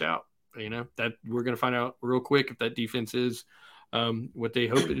that, watch out. That we're going to find out real quick if that defense is what they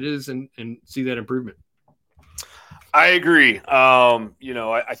hope it is, and see that improvement. I agree. I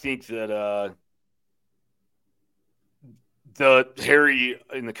think that the Harry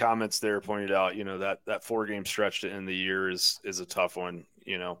in the comments there pointed out, that 4-game stretch to end the year is a tough one.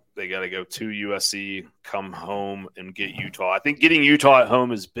 They got to go to USC, come home, and get Utah. I think getting Utah at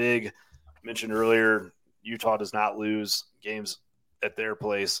home is big. I mentioned earlier, Utah does not lose games at their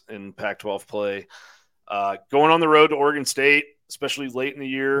place in Pac-12 play. Going on the road to Oregon State, especially late in the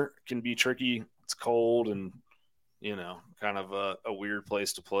year, can be tricky. It's cold, and kind of a weird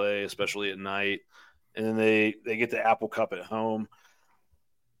place to play, especially at night. And then they get the Apple Cup at home.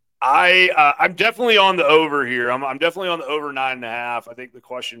 I'm definitely on the over here. I'm definitely on the over 9.5. I think the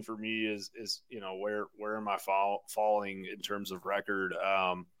question for me is where am I falling in terms of record?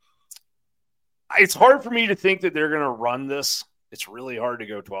 It's hard for me to think that they're going to run this. It's really hard to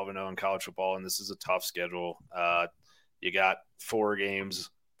go 12-0 in college football, and this is a tough schedule. You got 5 games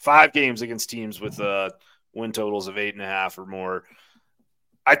against teams with win totals of 8.5 or more.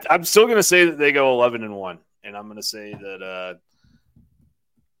 I'm still going to say that they go 11-1, and I'm going to say that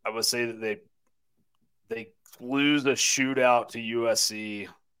I would say that they lose a shootout to USC,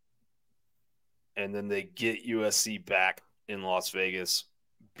 and then they get USC back in Las Vegas,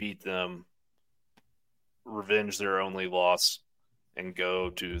 beat them, revenge their only loss, and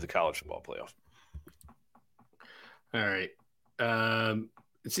go to the college football playoff. All right.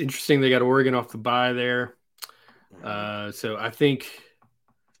 It's interesting they got Oregon off the bye there. So I think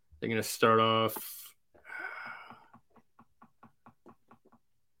they're going to start off.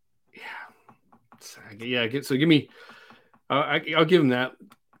 Yeah. So give me. I'll give them that.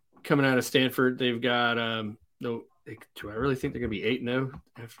 Coming out of Stanford, they've got no. Do I really think they're going to be 8-0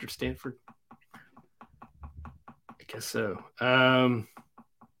 after Stanford? I guess so. Yeah,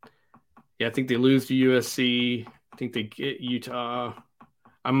 I think they lose to USC. I think they get Utah.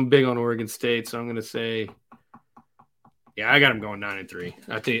 I'm big on Oregon State, so I'm going to say, yeah, I got them going 9-3.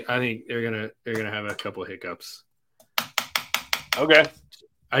 I think they're gonna have a couple of hiccups. Okay.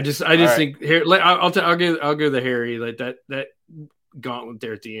 I just right. think here. I'll go the Harry like that gauntlet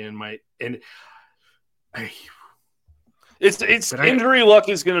there at the end might and. It's injury luck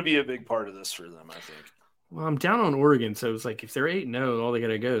is going to be a big part of this for them, I think. Well, I'm down on Oregon, so it's like if they're 8-0, all they got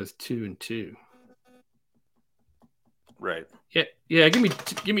to go is 2-2. Right. Yeah. Give me.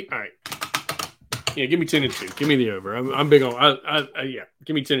 All right. Yeah, give me 10-2. Give me the over. I'm big on. Yeah.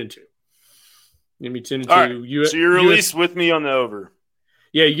 Give me 10-2. Give me 10-2. Right. So you're at least with me on the over.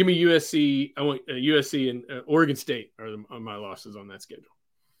 Yeah, give me USC. I want USC and Oregon State are my losses on that schedule.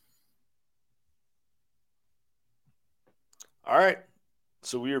 All right.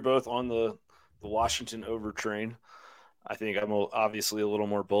 So we are both on the Washington over train. I think I'm obviously a little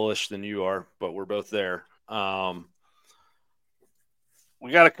more bullish than you are, but we're both there.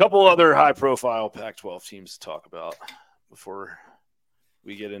 We got a couple other high-profile Pac-12 teams to talk about before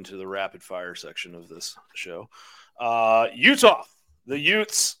we get into the rapid-fire section of this show. Utah, the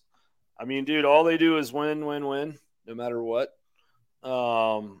Utes. I mean, dude, all they do is win, no matter what.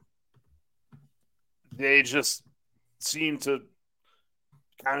 They just seem to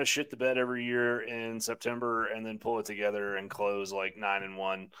kind of shit the bed every year in September and then pull it together and close like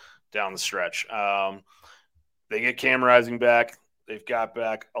 9-1 down the stretch. They get Cam Rising back. They've got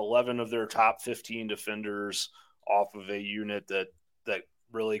back 11 of their top 15 defenders off of a unit that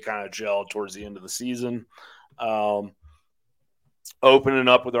really kind of gelled towards the end of the season. Opening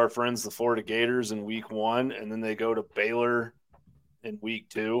up with our friends, the Florida Gators, in week 1, and then they go to Baylor in week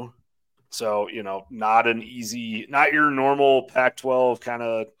 2. So, not your normal Pac-12 kind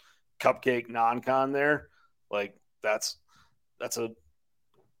of cupcake non-con there. Like that's a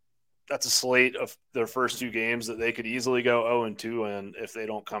slate of their first 2 games that they could easily go 0-2 in if they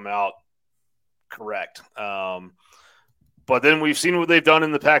don't come out correct. But then we've seen what they've done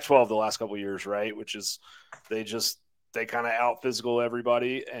in the Pac-12 the last couple of years, right? Which is they kind of out physical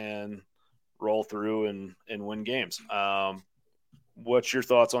everybody and roll through and win games. What's your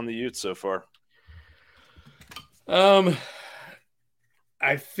thoughts on the Utes so far? I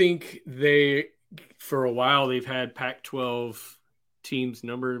think for a while they've had Pac-12 teams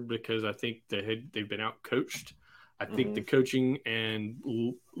numbered because I think they've been out coached. I think the coaching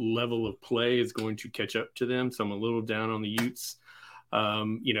and level of play is going to catch up to them. So I'm a little down on the Utes.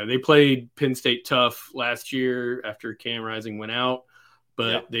 They played Penn State tough last year after Cam Rising went out,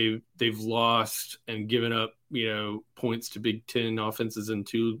 but they've lost and given up, points to Big Ten offenses in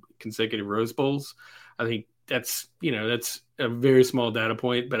 2 consecutive Rose Bowls. I think that's a very small data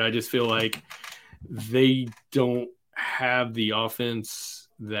point, but I just feel like they don't have the offense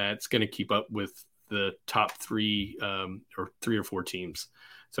that's going to keep up with the top 3 or 3 or 4 teams.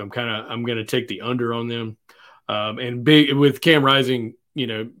 So I'm going to take the under on them. And big with Cam Rising,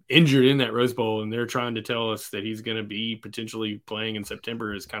 injured in that Rose Bowl, and they're trying to tell us that he's going to be potentially playing in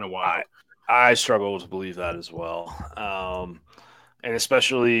September is kind of wild. I struggle to believe that as well. And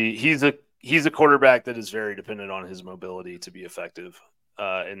especially he's a quarterback that is very dependent on his mobility to be effective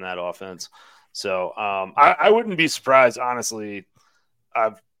in that offense. So I wouldn't be surprised, honestly.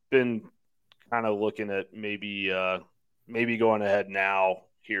 I've been kind of looking at maybe going ahead now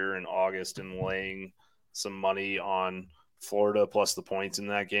here in August and laying some money on Florida plus the points in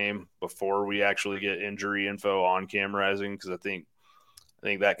that game before we actually get injury info on Cam Rising, because I think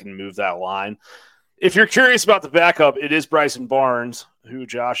that can move that line. If you're curious about the backup, it is Bryson Barnes, who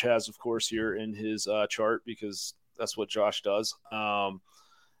Josh has, of course, here in his chart, because that's what Josh does.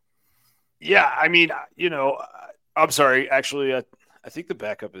 Yeah, I mean, I'm sorry. Actually, I think the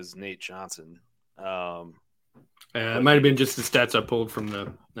backup is Nate Johnson. It might have been just the stats I pulled from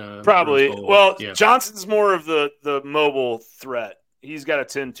the probably. Well, yeah. Johnson's more of the mobile threat. He's got a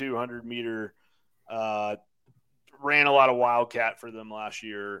 10-200 meter. Ran a lot of wildcat for them last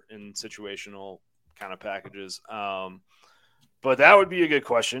year in situational kind of packages. But that would be a good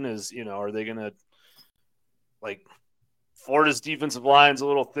question is, are they going to, like, Florida's defensive line's a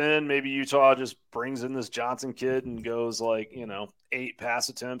little thin. Maybe Utah just brings in this Johnson kid and goes 8 pass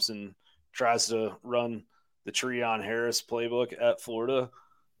attempts and tries to run the Treon Harris playbook at Florida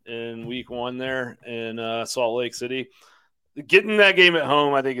in week 1 there in Salt Lake City. Getting that game at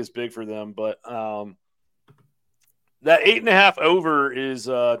home, I think, is big for them. But that 8.5 over is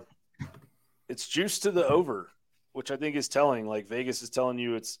it's juiced to the over, which I think is telling. Like, Vegas is telling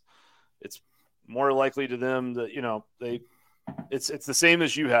you it's more likely to them that, it's the same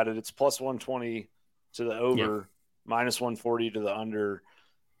as you had it. It's plus 120 to the over, minus 140 to the under.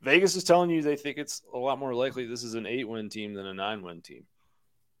 Vegas is telling you they think it's a lot more likely this is an 8-win team than a 9-win team.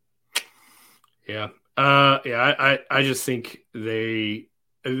 Yeah. I just think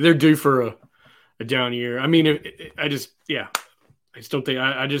they're due for a down year. I mean, I just don't think.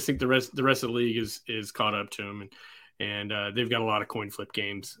 I just think the rest of the league is caught up to them, and they've got a lot of coin flip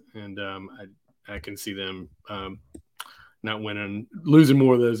games, and I can see them not winning, losing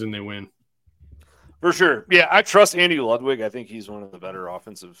more of those than they win. For sure. Yeah, I trust Andy Ludwig. I think he's one of the better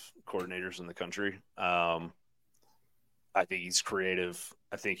offensive coordinators in the country. I think he's creative.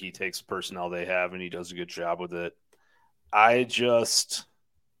 I think he takes the personnel they have, and he does a good job with it. I just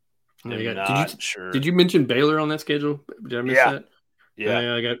am not sure. Did you mention Baylor on that schedule? Did I miss that?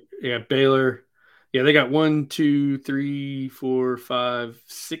 Yeah. I got Baylor. Yeah, they got 1, 2, 3, 4, 5,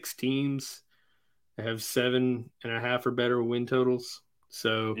 6 teams that have 7.5 or better win totals.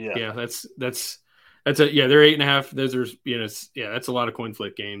 So that's they're 8.5. Those are that's a lot of coin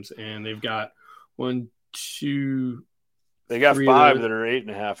flip games, and they've got 1, 2. They got 5 that are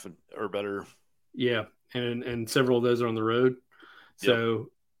 8.5 or better. Yeah, and several of those are on the road.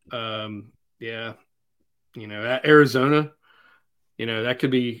 So, at Arizona, that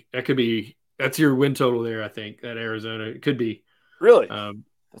could be that's your win total there. I think that Arizona, it could be really. I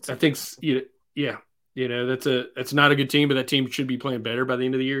think that's not a good team, but that team should be playing better by the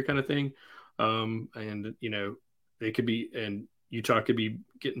end of the year, kind of thing. And they could be, and Utah could be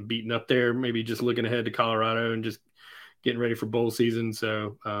getting beaten up there. Maybe just looking ahead to Colorado and just getting ready for bowl season.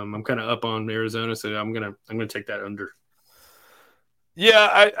 So I'm kind of up on Arizona. So I'm gonna take that under.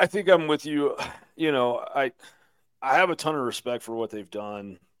 Yeah, I think I'm with you. I have a ton of respect for what they've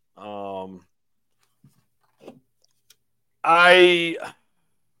done. Let's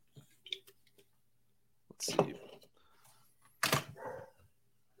see.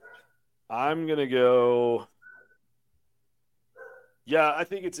 I'm gonna go. Yeah, I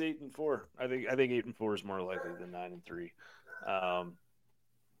think it's 8-4. I think 8-4 is more likely than 9-3.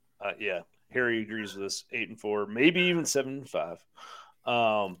 Harry agrees with us. 8-4, maybe even 7-5.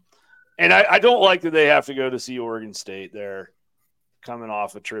 And I don't like that they have to go to see Oregon State. They're coming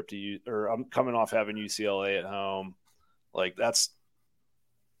off a trip I'm coming off having UCLA at home. Like, there's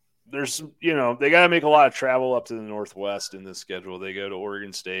some, they got to make a lot of travel up to the Northwest in this schedule. They go to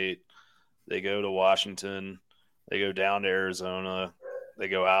Oregon State, they go to Washington, they go down to Arizona, they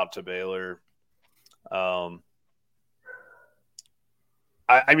go out to Baylor. I'm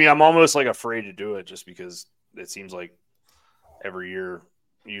almost afraid to do it just because it seems like every year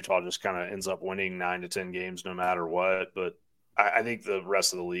Utah just kind of ends up winning 9 to 10 games no matter what. But I think the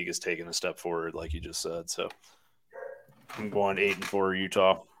rest of the league is taking a step forward, like you just said. So I'm going 8-4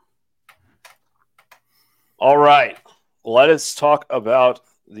 Utah. All right. Let us talk about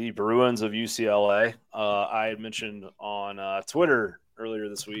the Bruins of UCLA. I had mentioned on Twitter earlier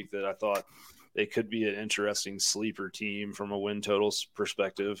this week that I thought they could be an interesting sleeper team from a win totals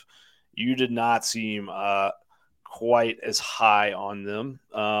perspective. You did not seem quite as high on them.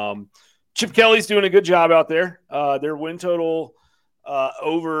 Chip Kelly's doing a good job out there. Their win total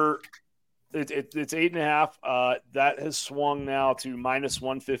over it's 8.5. That has swung now to minus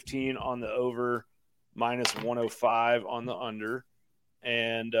 115 on the over, minus 105 on the under.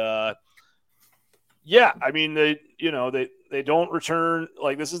 And they don't return.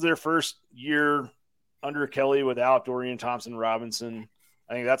 Like, this is their first year under Kelly without Dorian Thompson-Robinson.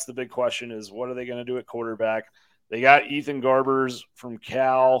 I think that's the big question is what are they going to do at quarterback? They got Ethan Garbers from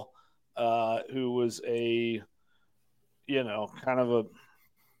Cal, who was a, kind of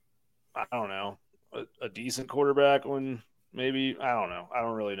I don't know, a decent quarterback when maybe, I don't know. I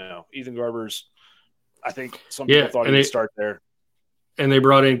don't really know. Ethan Garbers, I think some people thought he would start there. And they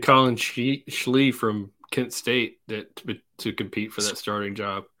brought in Colin Schlee from Kent State to compete for that starting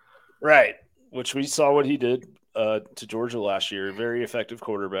job. Right, which we saw what he did to Georgia last year. Very effective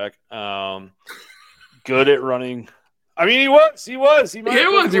quarterback. Good at running. I mean, he was. He was. He did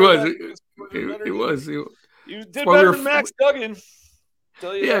better than Max Duggan.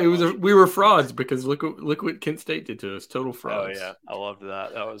 We were frauds because look what Kent State did to us. Total frauds. Oh yeah, I loved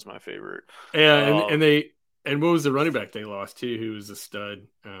that. That was my favorite. And what was the running back they lost too? Who was a stud?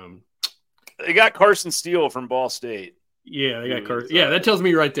 They got Carson Steele from Ball State. Yeah, they got Carson. Yeah, that tells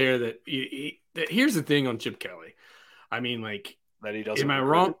me right there that here's the thing on Chip Kelly. I mean, like that he doesn't. Am I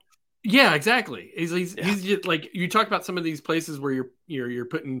wrong? Yeah, exactly. He's just like you talk about some of these places where you're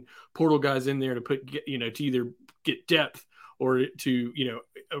putting portal guys in there to to either get depth or to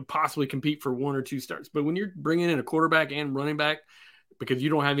possibly compete for one or two starts. But when you're bringing in a quarterback and running back because you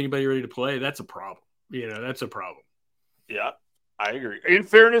don't have anybody ready to play, that's a problem. That's a problem. Yeah, I agree. In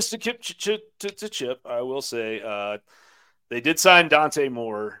fairness to Chip, I will say they did sign Dante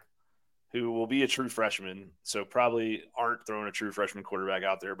Moore, who will be a true freshman, so probably aren't throwing a true freshman quarterback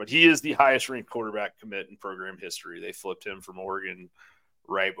out there. But he is the highest-ranked quarterback commit in program history. They flipped him from Oregon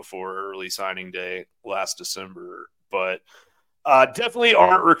right before early signing day last December. But definitely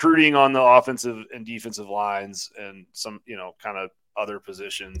aren't recruiting on the offensive and defensive lines and some, kind of other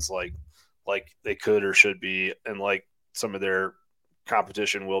positions like they could or should be, and like some of their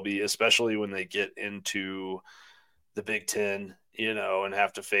competition will be, especially when they get into the Big Ten, and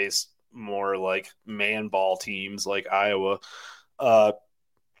have to face more like man ball teams like Iowa.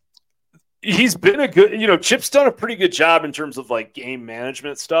 He's been a good, Chip's done a pretty good job in terms of like game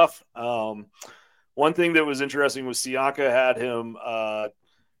management stuff. One thing that was interesting was Siaka had him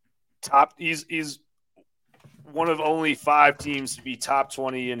top. He's one of only 5 teams to be top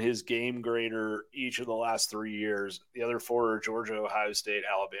 20 in his game grader each of the last 3 years. The other 4 are Georgia, Ohio State,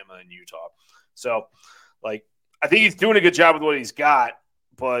 Alabama, and Utah. So, like, I think he's doing a good job with what he's got,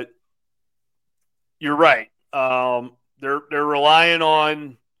 but you're right. They're relying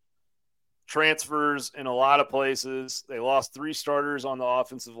on transfers in a lot of places. They lost 3 starters on the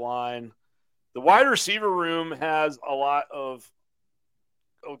offensive line. The wide receiver room has a lot of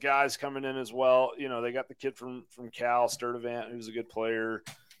guys coming in as well. They got the kid from Cal, Sturdivant, who's a good player.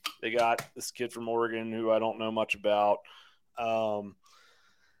 They got this kid from Oregon who I don't know much about. And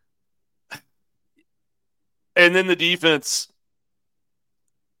then the defense,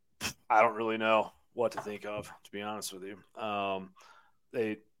 I don't really know what to think of, to be honest with you.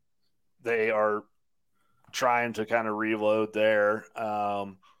 They are trying to kind of reload there.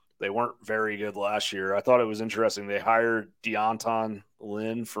 They weren't very good last year. I thought it was interesting. They hired Deonton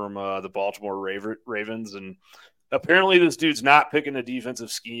Lynn from the Baltimore Ravens, and apparently this dude's not picking a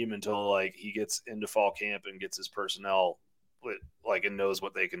defensive scheme until like he gets into fall camp and gets his personnel and knows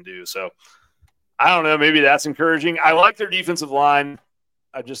what they can do. So I don't know. Maybe that's encouraging. I like their defensive line.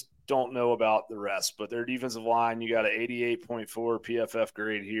 I just don't know about the rest. But their defensive line, you got an 88.4 PFF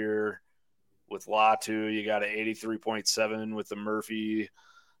grade here with Latu. You got an 83.7 with the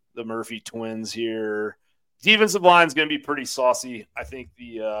Murphy twins here. Defensive line is going to be pretty saucy. I think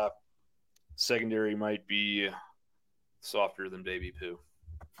the secondary might be softer than baby poo.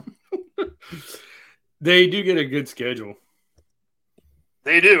 They do get a good schedule.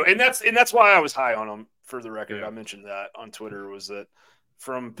 They do, and that's why I was high on them. For the record, yeah. I mentioned that on Twitter. Was that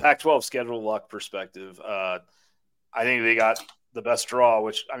from Pac-12 schedule luck perspective? I think they got the best draw.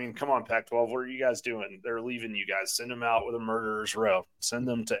 Which, I mean, come on, Pac-12, what are you guys doing? They're leaving you guys. Send them out with a murderer's row. Send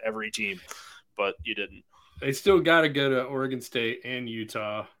them to every team, but you didn't. They still got to go to Oregon State and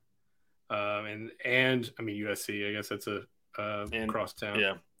Utah, and I mean USC. I guess that's a crosstown.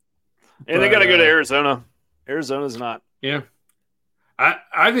 Yeah, and they got to go to Arizona. Arizona's not. Yeah.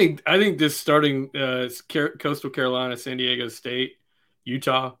 I think this starting Coastal Carolina, San Diego State,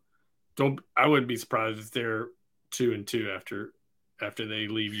 Utah. I wouldn't be surprised if they're 2-2 after they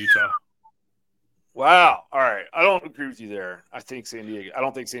leave Utah. Wow. All right. I don't agree with you there. I don't think San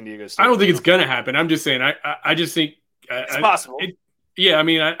Diego State. I don't think it's gonna happen. I'm just saying. I just think it's possible. I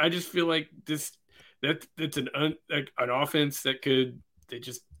mean, I just feel like that's an offense that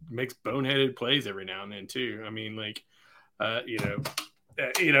just makes boneheaded plays every now and then too. I mean, like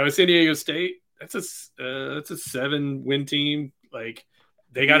San Diego State. That's a 7-win team. Like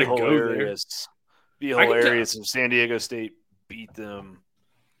they got to go there. Be hilarious if San Diego State beat them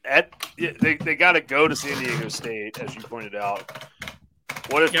they got to go to San Diego State, as you pointed out.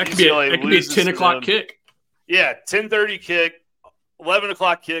 What if That UCLA could be a loses 10 to o'clock them? kick. Yeah, 10:30 kick, 11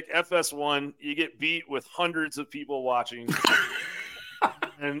 o'clock kick, FS1. You get beat with hundreds of people watching.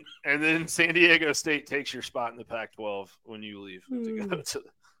 and then San Diego State takes your spot in the Pac-12 when you leave to go to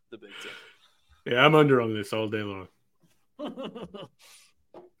the Big Ten. Yeah, I'm under on this all day long.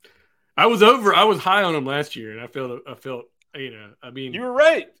 I was high on them last year, and I felt, you were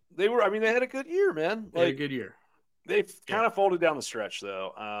right. They had a good year, man. They had a good year. They kind of folded down the stretch,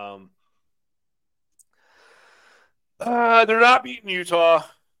 though. They're not beating Utah.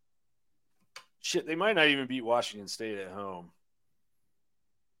 Shit, they might not even beat Washington State at home.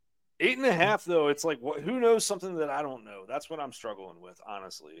 8.5, though. It's like, who knows something that I don't know? That's what I'm struggling with,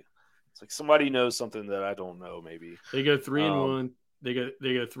 honestly. It's like somebody knows something that I don't know. Maybe they go 3-1. They go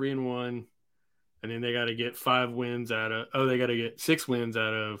 3-1, and then they got to get 5 wins out of. Oh, they got to get 6 wins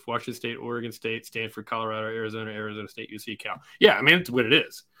out of Washington State, Oregon State, Stanford, Colorado, Arizona State, UC, Cal. Yeah, I mean that's what it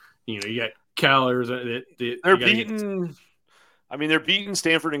is. You got Cal, Arizona. They're beating. They're beating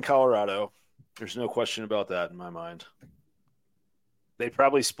Stanford and Colorado. There's no question about that in my mind. They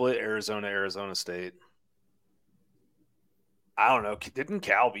probably split Arizona State. I don't know. Didn't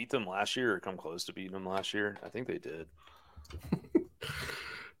Cal beat them last year or come close to beating them last year? I think they did.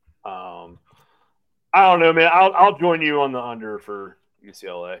 I don't know, man. I'll join you on the under for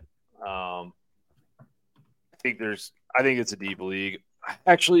UCLA. I think it's a deep league.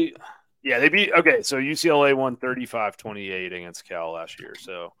 Actually, yeah, they beat. Okay, so UCLA won 35-28 against Cal last year,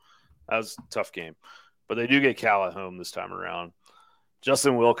 so that was a tough game. But they do get Cal at home this time around.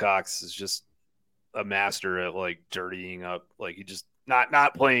 Justin Wilcox is just a master at like dirtying up. Like he just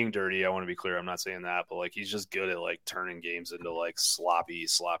not playing dirty. I want to be clear. I'm not saying that, but like he's just good at like turning games into like sloppy.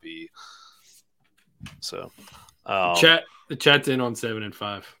 So, the chat's in on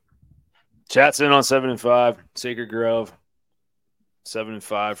 7-5. Chat's in on 7-5. Sacred Grove,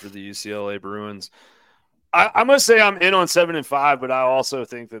 7-5 for the UCLA Bruins. I must say I'm in on 7-5, but I also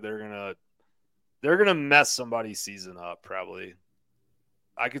think that they're gonna mess somebody's season up. Probably,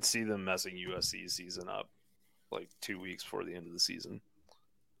 I could see them messing USC's season up like 2 weeks before the end of the season.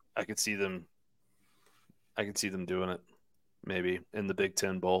 I could see them doing it maybe in the Big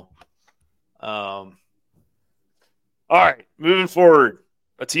Ten Bowl. All right, moving forward,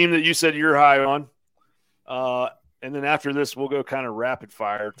 a team that you said you're high on. And then after this, we'll go kind of rapid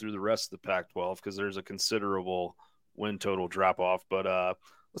fire through the rest of the Pac-12 because there's a considerable win total drop off. But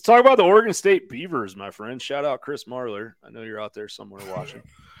let's talk about the Oregon State Beavers, my friend. Shout out Chris Marler. I know you're out there somewhere watching.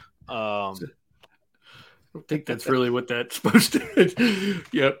 I don't think that's really what that's supposed to.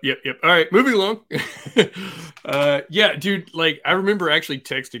 Yep. All right, moving along. Yeah, dude. Like I remember actually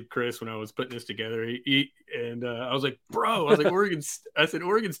texted Chris when I was putting this together. I was like, bro. I was like, Oregon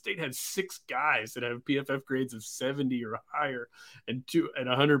State had 6 guys that have PFF grades of 70 or higher, and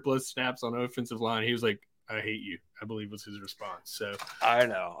 100 plus snaps on offensive line. He was like, I hate you, I believe was his response. So I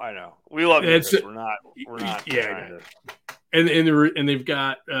know. We love you. We're not. Yeah. And they've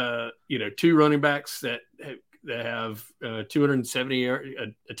got 2 running backs that have 270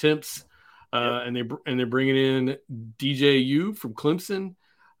 attempts, and they're bringing in DJU from Clemson.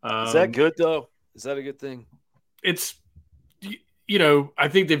 Is that good though? Is that a good thing? It's I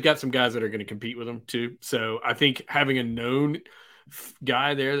think they've got some guys that are going to compete with them too. So I think having a known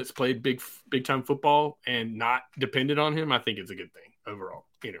guy there that's played big time football and not dependent on him, I think it's a good thing overall.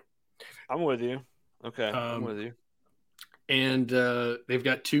 I'm with you. Okay, I'm with you. And they've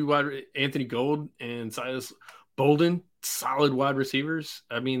got 2 Anthony Gold and Silas Bolden, solid wide receivers.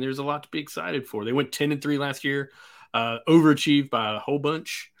 I mean, there's a lot to be excited for. They went 10-3 last year, overachieved by a whole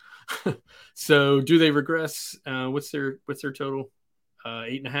bunch. So, do they regress? What's their total?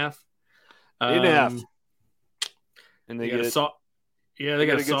 8.5. 8.5. And they got a soft. Yeah, they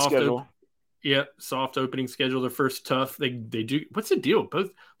got a soft schedule. Soft opening schedule. Their first tough. They do. What's the deal? A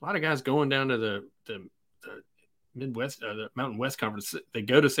lot of guys going down to the Midwest, the Mountain West Conference. They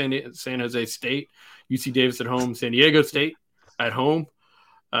go to San Jose State, UC Davis at home, San Diego State at home.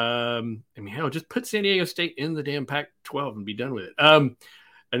 Hell, just put San Diego State in the damn Pac-12 and be done with it.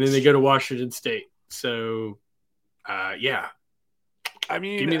 And then they go to Washington State. So, yeah. I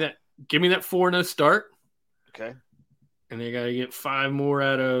mean, give me that 4-0 start. Okay. And they got to get 5 more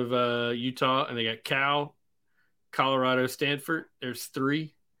out of Utah, and they got Cal, Colorado, Stanford. There's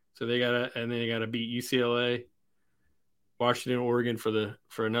 3. So they got to beat UCLA, Washington, Oregon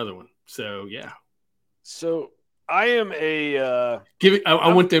for another one. So yeah. So I am a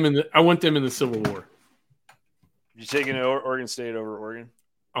I want them in the Civil War. You taking Oregon State over Oregon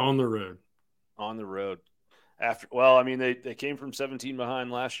on the road? I mean, they came from 17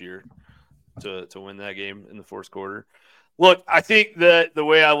 behind last year to win that game in the fourth quarter. Look, I think that the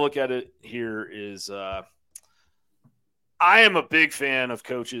way I look at it here is I am a big fan of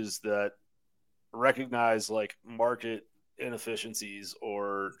coaches that recognize like market inefficiencies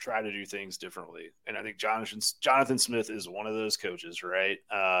or try to do things differently. And I think Jonathan Smith is one of those coaches, right?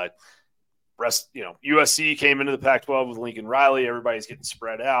 USC came into the Pac-12 with Lincoln Riley. Everybody's getting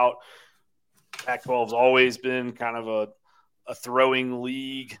spread out. Pac-12's always been kind of a throwing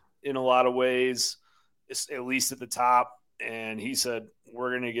league in a lot of ways, at least at the top. And he said, we're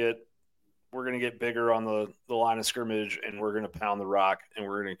going to get bigger on the line of scrimmage, and we're going to pound the rock, and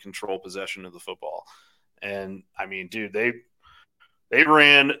we're going to control possession of the football. And I mean, dude, they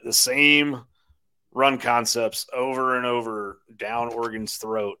ran the same run concepts over and over down Oregon's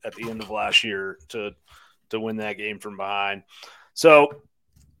throat at the end of last year to win that game from behind. So,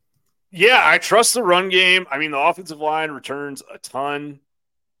 yeah, I trust the run game. I mean, the offensive line returns a ton.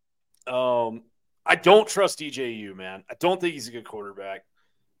 I don't trust DJU, man. I don't think he's a good quarterback.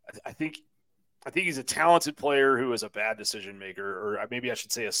 I think he's a talented player who is a bad decision maker, or maybe I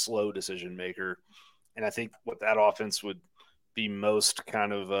should say a slow decision maker. And I think what that offense would be most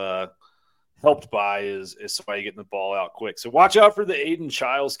kind of helped by is somebody getting the ball out quick. So watch out for the Aiden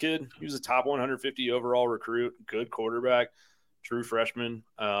Childs kid. He was a top 150 overall recruit, good quarterback, true freshman.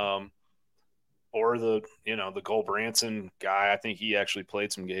 Or the Cole Branson guy. I think he actually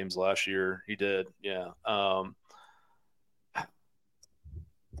played some games last year. He did, yeah.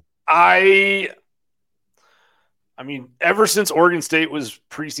 I mean, ever since Oregon State was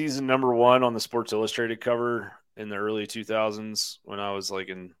preseason number 1 on the Sports Illustrated cover in the early 2000s, when I was like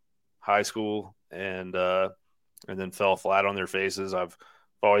in high school, and then fell flat on their faces, I've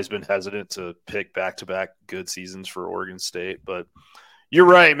always been hesitant to pick back-to-back good seasons for Oregon State. But you're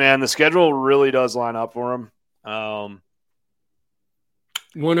right, man. The schedule really does line up for them.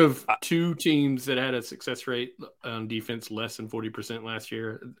 One of 2 teams that had a success rate on defense less than 40% last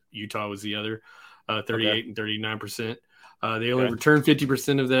year. Utah was the other, 38 and 39%. They only returned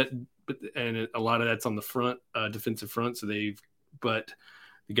 50% of that, and a lot of that's on the front, defensive front. But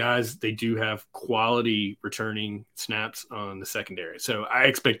the guys, they do have quality returning snaps on the secondary. So I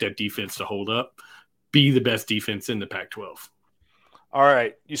expect that defense to hold up, be the best defense in the Pac-12. All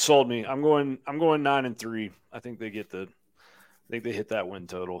right, you sold me. I'm going 9-3. I think they hit that win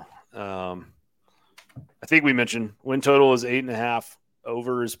total. I think we mentioned win total is 8.5.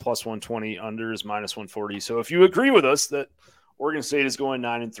 Over is plus 120. Under is minus 140. So if you agree with us that Oregon State is going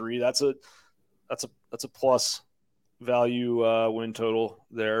 9-3, that's a plus value win total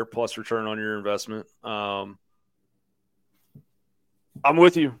there, plus return on your investment. I'm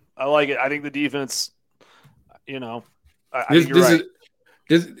with you. I like it. I think the defense, I think you're right.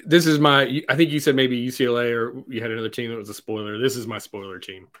 This is my. I think you said maybe UCLA, or you had another team that was a spoiler. This is my spoiler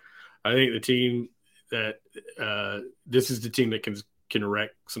team. I think the team that this is the team that can wreck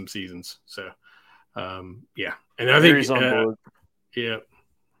some seasons. So, yeah, and I think Harry's on board. Yeah,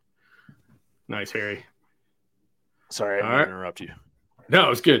 nice, Harry. Sorry, I didn't interrupt you.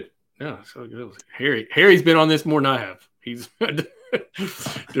 No, it's good. No, so good. Harry's been on this more than I have. He's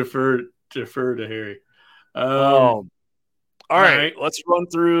defer to Harry. All right, let's run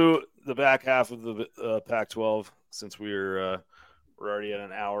through the back half of the Pac-12 since we're already at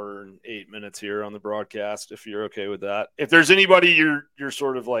an hour and 8 minutes here on the broadcast. If you're okay with that, if there's anybody you're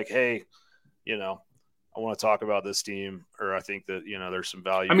sort of like, hey, I want to talk about this team, or I think that there's some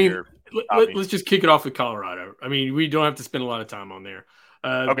value here. Let's just kick it off with Colorado. I mean, we don't have to spend a lot of time on there.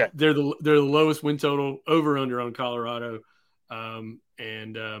 Okay, they're the lowest win total over under on Colorado, and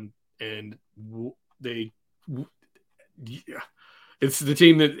they. Yeah, it's the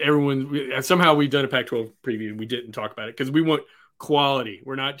team that everyone somehow we've done a Pac-12 preview and we didn't talk about it because we want quality.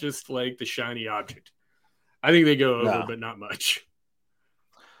 We're not just like the shiny object. I think they go over, but not much.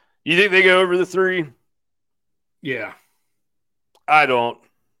 You think they go over the 3? Yeah, I don't.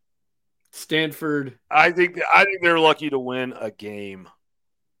 Stanford. I think they're lucky to win a game.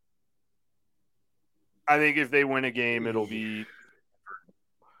 I think if they win a game, it'll be.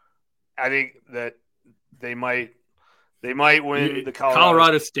 I think that they might win the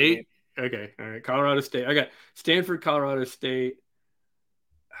Colorado State. Okay, all right, Colorado State. I got Stanford, Colorado State.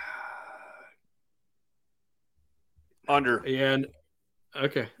 Under. And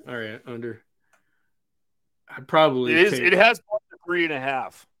okay, all right, under. I'd probably it has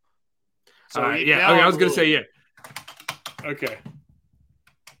 3.5. So yeah, okay, I was gonna say yeah. Okay.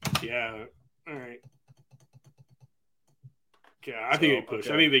 Yeah. All right. Yeah, I think they push.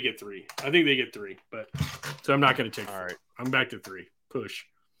 Okay. I think they get 3. But so I'm not going to take 4. All right. I'm back to 3. Push.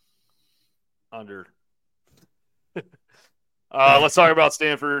 Under. Let's talk about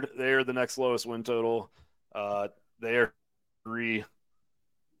Stanford. They are the next lowest win total. They are 3.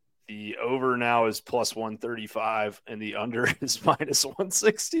 The over now is plus 135, and the under is minus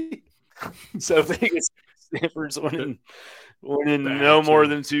 160. So Vegas, Stanford's winning no more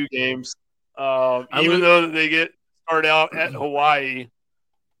than 2 games. Even though they start out at Hawaii,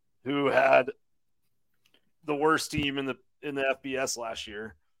 who had the worst team in the FBS last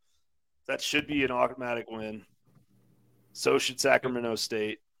year. That should be an automatic win. So should Sacramento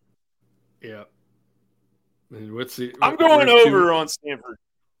State. Yeah. And I'm going over on Stanford.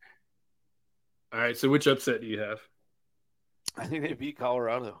 All right. So which upset do you have? I think they beat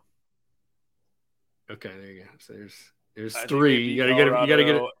Colorado. Okay, there you go. So there's 3. You gotta get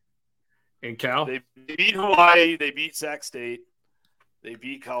it. And Cal? They beat Hawaii. They beat Sac State. They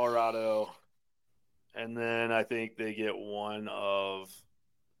beat Colorado. And then I think they get one of –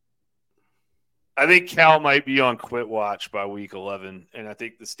 I think Cal might be on quit watch by week 11, and I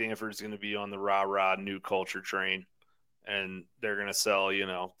think the Stanford's going to be on the rah-rah new culture train, and they're going to sell,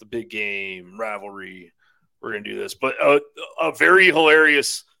 the big game, rivalry. We're going to do this. But a very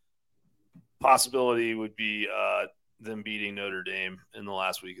hilarious possibility would be them beating Notre Dame in the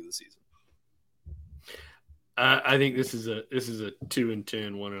last week of the season. I think this is a 2-10,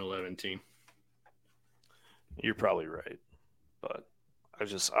 1-11 team. You're probably right, but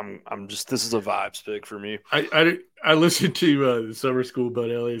this is a vibes pick for me. I listened to the summer school Bud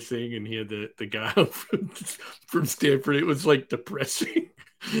Elliott thing, and he had the guy from Stanford. It was like depressing.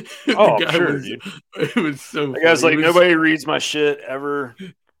 Oh, sure, dude. It was so. The guy's like, nobody reads my shit ever.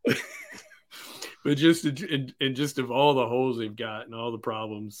 But just of all the holes they've got and all the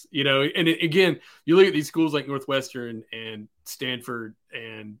problems, and again, you look at these schools like Northwestern and Stanford,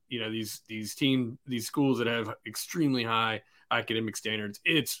 and these schools that have extremely high academic standards.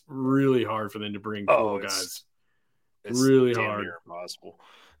 It's really hard for them to bring guys. It's really hard, near impossible.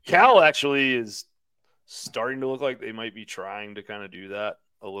 Cal actually is starting to look like they might be trying to kind of do that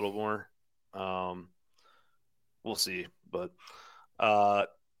a little more. We'll see, but.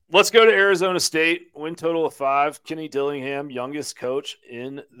 Let's go to Arizona State. Win total of 5. Kenny Dillingham, youngest coach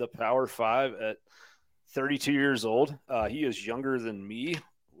in the Power 5 at 32 years old. He is younger than me,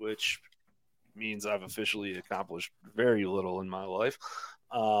 which means I've officially accomplished very little in my life.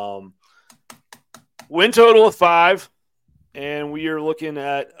 Win total of 5, and we are looking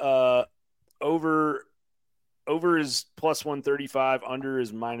at over is plus 135, under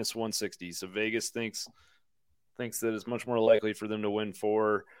is minus 160. So Vegas thinks that it's much more likely for them to win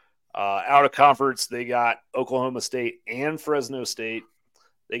 4. Out of conference, they got Oklahoma State and Fresno State.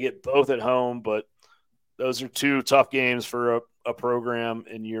 They get both at home, but those are 2 tough games for a program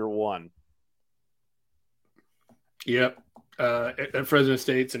in year 1. Yep. At Fresno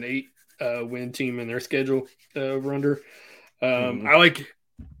State's an 8 win team in their schedule over under. I like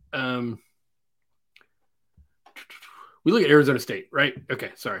we look at Arizona State, right?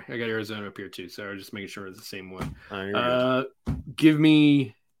 Okay, sorry. I got Arizona up here too. So I'm just making sure it's the same one. Give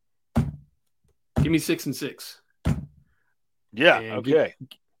me 6-6. Yeah, and okay.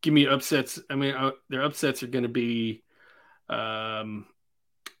 Give me upsets. I mean, their upsets are going to be give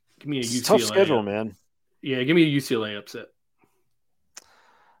me a UCLA. Tough schedule, man. Yeah, give me a UCLA upset.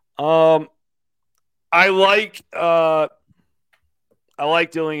 I like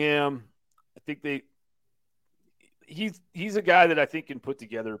Dillingham. I think he's a guy that I think can put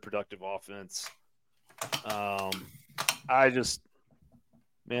together a productive offense. I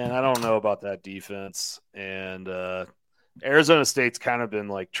don't know about that defense. And Arizona State's kind of been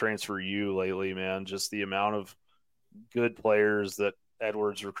like transfer U lately, man. Just the amount of good players that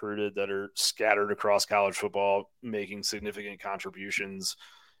Edwards recruited that are scattered across college football, making significant contributions,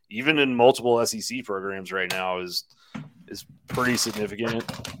 even in multiple SEC programs right now, is pretty significant.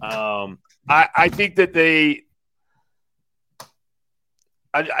 I think that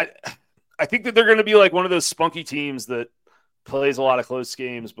I think that they're going to be like one of those spunky teams that plays a lot of close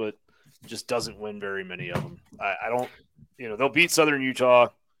games, but just doesn't win very many of them. I don't, they'll beat Southern Utah,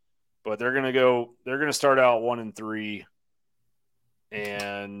 but they're going to start out 1-3,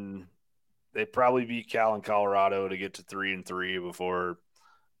 and they probably beat Cal and Colorado to get to 3-3 before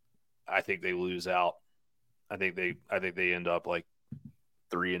I think they lose out. I think they end up like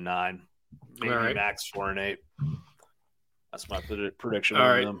 3-9, maybe max 4-8. That's my prediction. All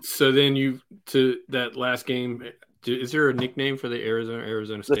right. Them. So then to that last game, is there a nickname for the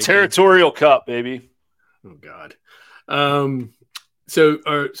Arizona State? The Territorial game? Cup, baby. Oh God. So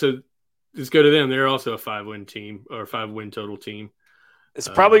let's go to them. They're also a 5-win team or 5-win total team. It's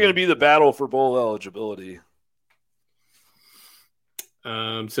probably going to be the battle for bowl eligibility.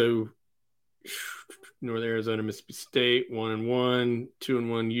 So North Arizona, Mississippi State, 1-1,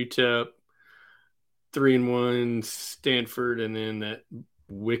 2-1 UTEP, 3-1 Stanford, and then that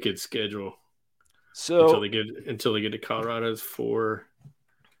wicked schedule So until they get to Colorado's 4.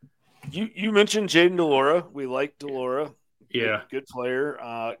 you mentioned Jaden Delora. We like Delora. Yeah. Good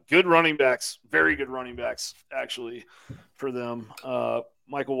player. Good running backs. Very good running backs, actually, for them.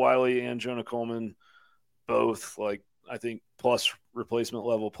 Michael Wiley and Jonah Coleman, both, like, I think, plus replacement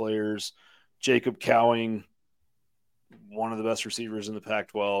level players. Jacob Cowing, one of the best receivers in the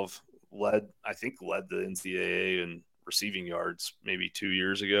Pac-12, led the NCAA in receiving yards maybe 2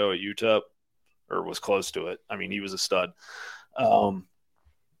 years ago at UTEP, or was close to it. I mean, he was a stud.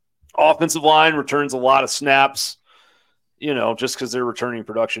 Offensive line returns a lot of snaps. Just because they're returning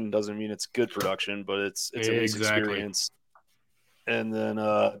production doesn't mean it's good production, but it's at least experience. And then,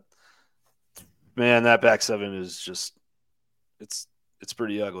 man, that back seven is just it's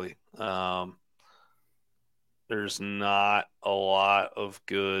pretty ugly. There's not a lot of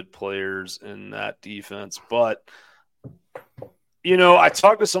good players in that defense, but I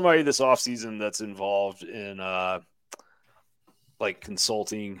talked to somebody this offseason that's involved in like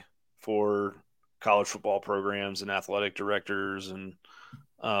consulting for college football programs and athletic directors and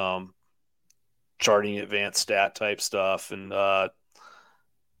charting advanced stat type stuff. And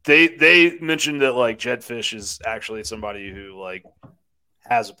they mentioned that, like, Jed Fish is actually somebody who, like,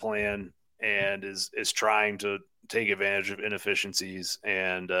 has a plan and is trying to take advantage of inefficiencies,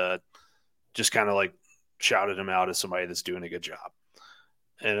 and just kind of like shouted him out as somebody that's doing a good job.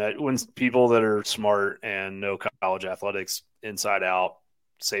 And when people that are smart and know college athletics inside out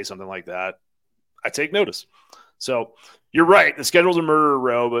say something like that, I take notice. So you're right. The schedule's a murder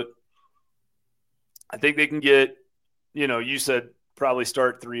row, but I think they can get, you said probably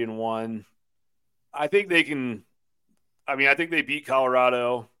start 3-1. I think they can. I mean, I think they beat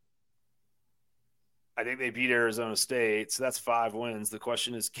Colorado. I think they beat Arizona State. So that's 5 wins. The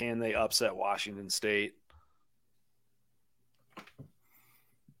question is, can they upset Washington State?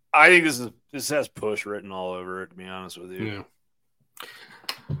 I think this has push written all over it, to be honest with you.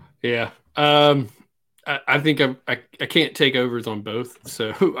 Yeah. I think I can't take overs on both,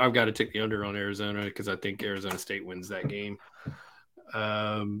 so I've got to take the under on Arizona because I think Arizona State wins that game.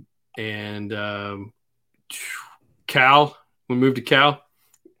 Cal, we move to Cal.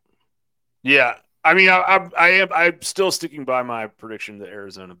 Yeah, I mean, I'm still sticking by my prediction that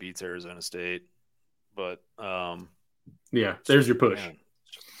Arizona beats Arizona State, but yeah, there's your push. Man.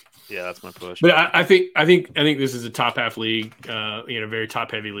 Yeah, that's my push. But I think this is a top half league, very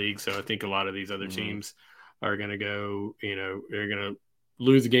top heavy league. So I think a lot of these other teams are going to go, they're going to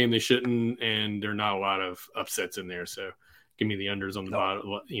lose a game they shouldn't, and there are not a lot of upsets in there. So give me the unders on the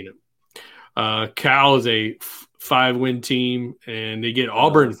bottom. Cal is a 5-win team, and they get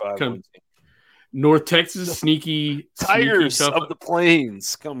Auburn. North Texas, sneaky Tigers sneaky of the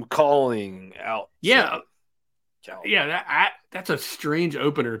Plains come calling out. Yeah. Yeah, that's a strange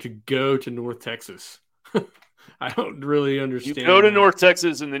opener to go to North Texas. I don't really understand. You go to North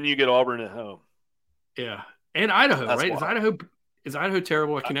Texas and then you get Auburn at home. Yeah, and Idaho, that's right? Wild. Is Idaho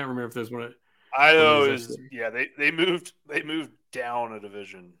terrible? I cannot remember if there's one. Idaho is. Yeah, they moved down a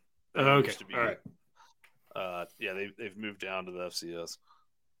division. Okay, used to be, all right. They've moved down to the FCS.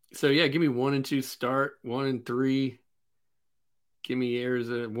 So yeah, give me 1 and 2 start, 1 and 3. Give me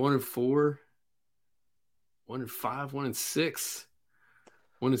Arizona 1 and 4. 1 and 5, 1 and 6,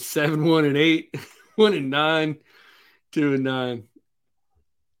 1 and 7, 1 and 8, 1 and 9, 2 and 9.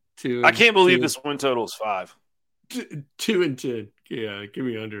 I can't believe this win total is 5. 2 and 10. Yeah, give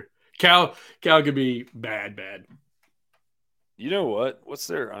me under. Cal could be bad. You know what? What's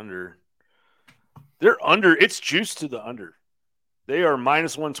their under? They're under. It's juiced to the under. They are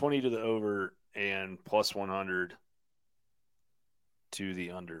minus 120 to the over and plus 100 to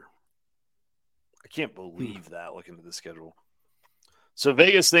the under. I can't believe that, looking at the schedule. So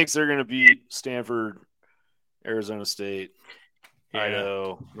Vegas thinks they're going to beat Stanford, Arizona State,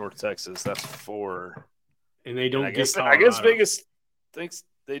 Idaho, North Texas. That's 4. And they don't get Colorado. I guess Vegas thinks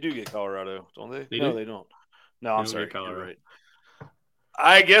they do get Colorado, don't they? No, they don't. No, I'm sorry. You're right.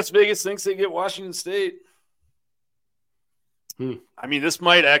 I guess Vegas thinks they get Washington State. I mean, this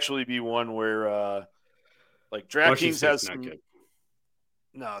might actually be one where, like, DraftKings has some.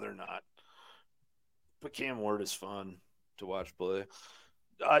 No, they're not. But Cam Ward is fun to watch play.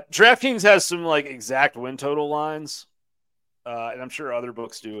 DraftKings has some, like, exact win total lines, and I'm sure other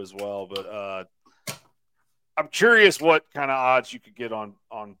books do as well. But I'm curious what kind of odds you could get on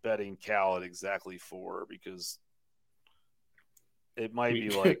betting Cal at exactly 4, because it might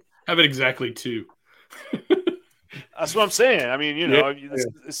be like have it exactly 2. That's what I'm saying. I mean, Yeah.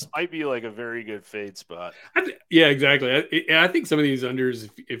 this might be like a very good fade spot. Yeah, exactly. I think some of these unders,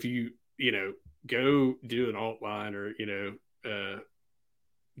 if you go do an alt line or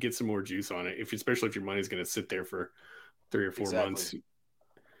get some more juice on it, especially if your money's going to sit there for 3 or 4 months, Exactly.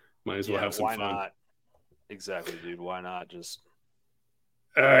 might as well Yeah. have some Why fun. not? Exactly, dude. Why not just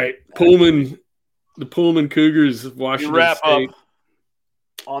All right, actually? the Pullman Cougars of We Washington wrap up State.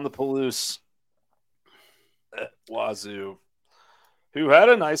 on the Palouse at Wazoo, who had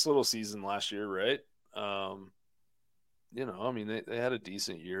a nice little season last year, right? I mean, they had a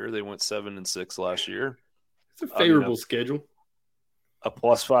decent year. They went 7-6 last year. It's a I mean, favorable schedule. a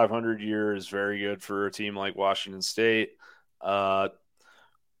plus 500 year is very good for a team like Washington State. Uh,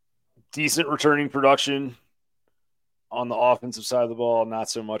 Decent returning production on the offensive side of the ball, not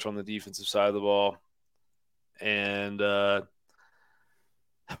so much on the defensive side of the ball. And oh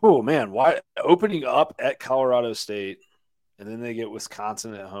man, why opening up at Colorado State and then they get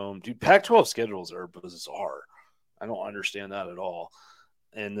Wisconsin at home? Dude, Pac-12 schedules are bizarre. I don't understand that at all.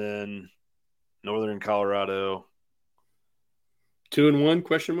 And then Northern Colorado. 2-1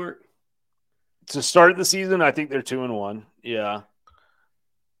 question mark To start the season, I think they're 2-1. Yeah.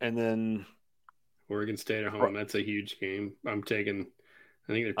 And then Oregon State at home. That's a huge game. I think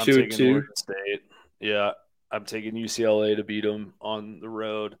they're I'm 2 and taking 2. Oregon State. Yeah. I'm taking UCLA to beat them on the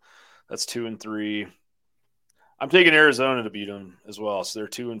road. That's 2-3. I'm taking Arizona to beat them as well. So they're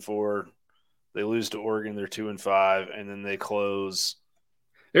 2-4. They lose to Oregon. They're 2-5, and then they close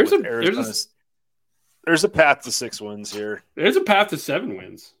There's with a Arizona. There's a path to 6 wins here. there's a path to 7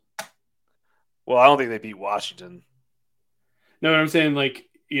 wins. Well, I don't think they beat Washington. No, I'm saying like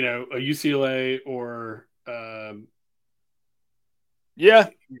a UCLA or yeah,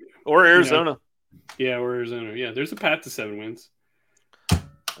 or Arizona. Or Arizona. Yeah, there's a path to 7 wins.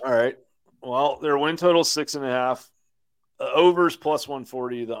 All right. Well, their win total is 6.5. The over's plus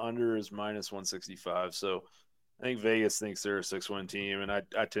 140. The under is minus 165. So I think Vegas thinks they're a 6-win team, and I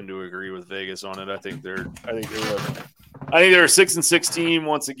tend to agree with Vegas on it. I think they're a 6-6 team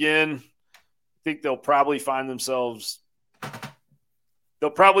once again. I think they'll probably find themselves. They'll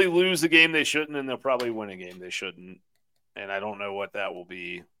probably lose a game they shouldn't, and they'll probably win a game they shouldn't. And I don't know what that will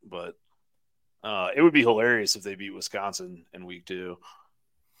be, but it would be hilarious if they beat Wisconsin in week 2.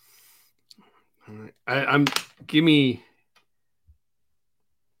 All right. Give me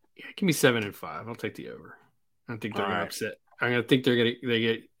 7-5. I'll take the over. I think they're going to upset. I think they're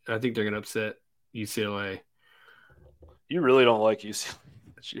going to upset UCLA. You really don't like UCLA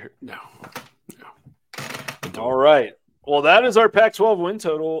this year? No. All right. Well, that is our Pac-12 win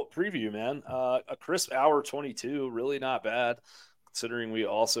total preview, man. A crisp hour 22, really not bad, considering we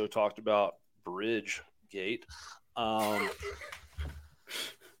also talked about Bridge Gate. I've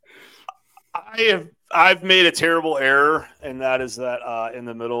made a terrible error, and that is that in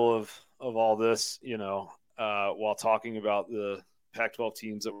the middle of all this, while talking about the Pac-12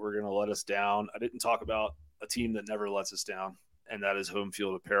 teams that were going to let us down, I didn't talk about a team that never lets us down, and that is Home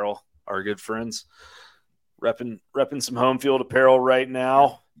Field Apparel, our good friends. Repping some Home Field Apparel right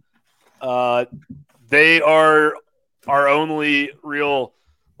now. They are our only real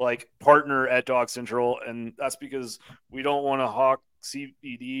partner at Dog Central, and that's because we don't want to hawk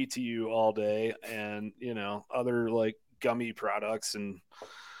CBD to you all day and other gummy products and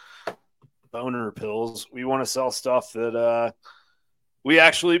boner pills. We want to sell stuff that we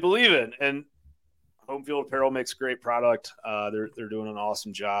actually believe in, and Home Field Apparel makes great product. They're doing an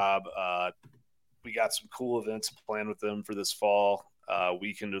awesome job. We got some cool events planned with them for this fall.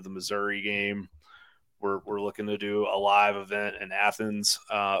 Weekend of the Missouri game. We're looking to do a live event in Athens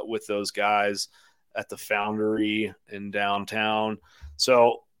with those guys at the Foundry in downtown.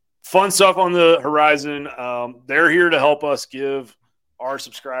 So fun stuff on the horizon. They're here to help us give our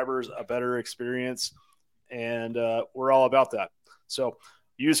subscribers a better experience, and we're all about that. So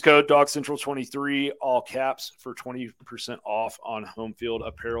use code DogCentral23, all caps, for 20% off on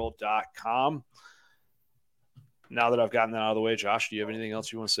homefieldapparel.com. Now that I've gotten that out of the way, Josh, do you have anything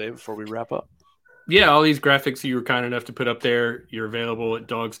else you want to say before we wrap up? Yeah, all these graphics you were kind enough to put up there, you're available at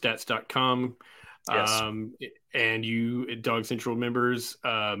dogstats.com. Yes. And you Dog Central members,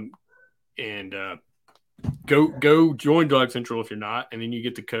 and go join Dog Central if you're not, and then you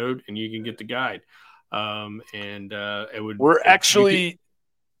get the code and you can get the guide. We're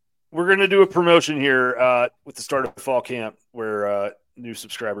going to do a promotion here with the start of fall camp where new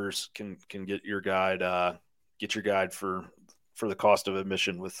subscribers can get your guide. Get your guide for the cost of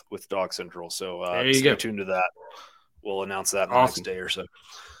admission with Dog Central. So stay tuned to that. We'll announce that in the next day or so.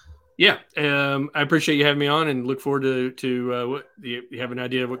 Yeah, I appreciate you having me on, and look forward to what you have an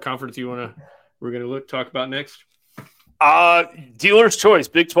idea of what conference we're going to talk about next. Dealer's choice,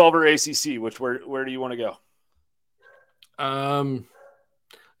 Big 12 or ACC. Where do you want to go?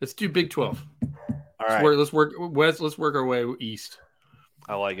 Let's do Big 12. All right. Let's work west. Let's work our way east.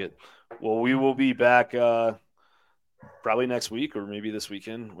 I like it. Well, we will be back probably next week or maybe this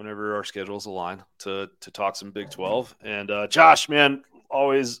weekend, whenever our schedules align, to talk some Big 12. And Josh, man,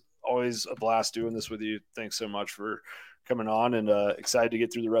 always a blast doing this with you. Thanks so much for coming on, and excited to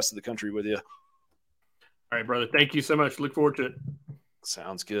get through the rest of the country with you. All right, brother. Thank you so much. Look forward to it.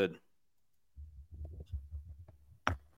 Sounds good.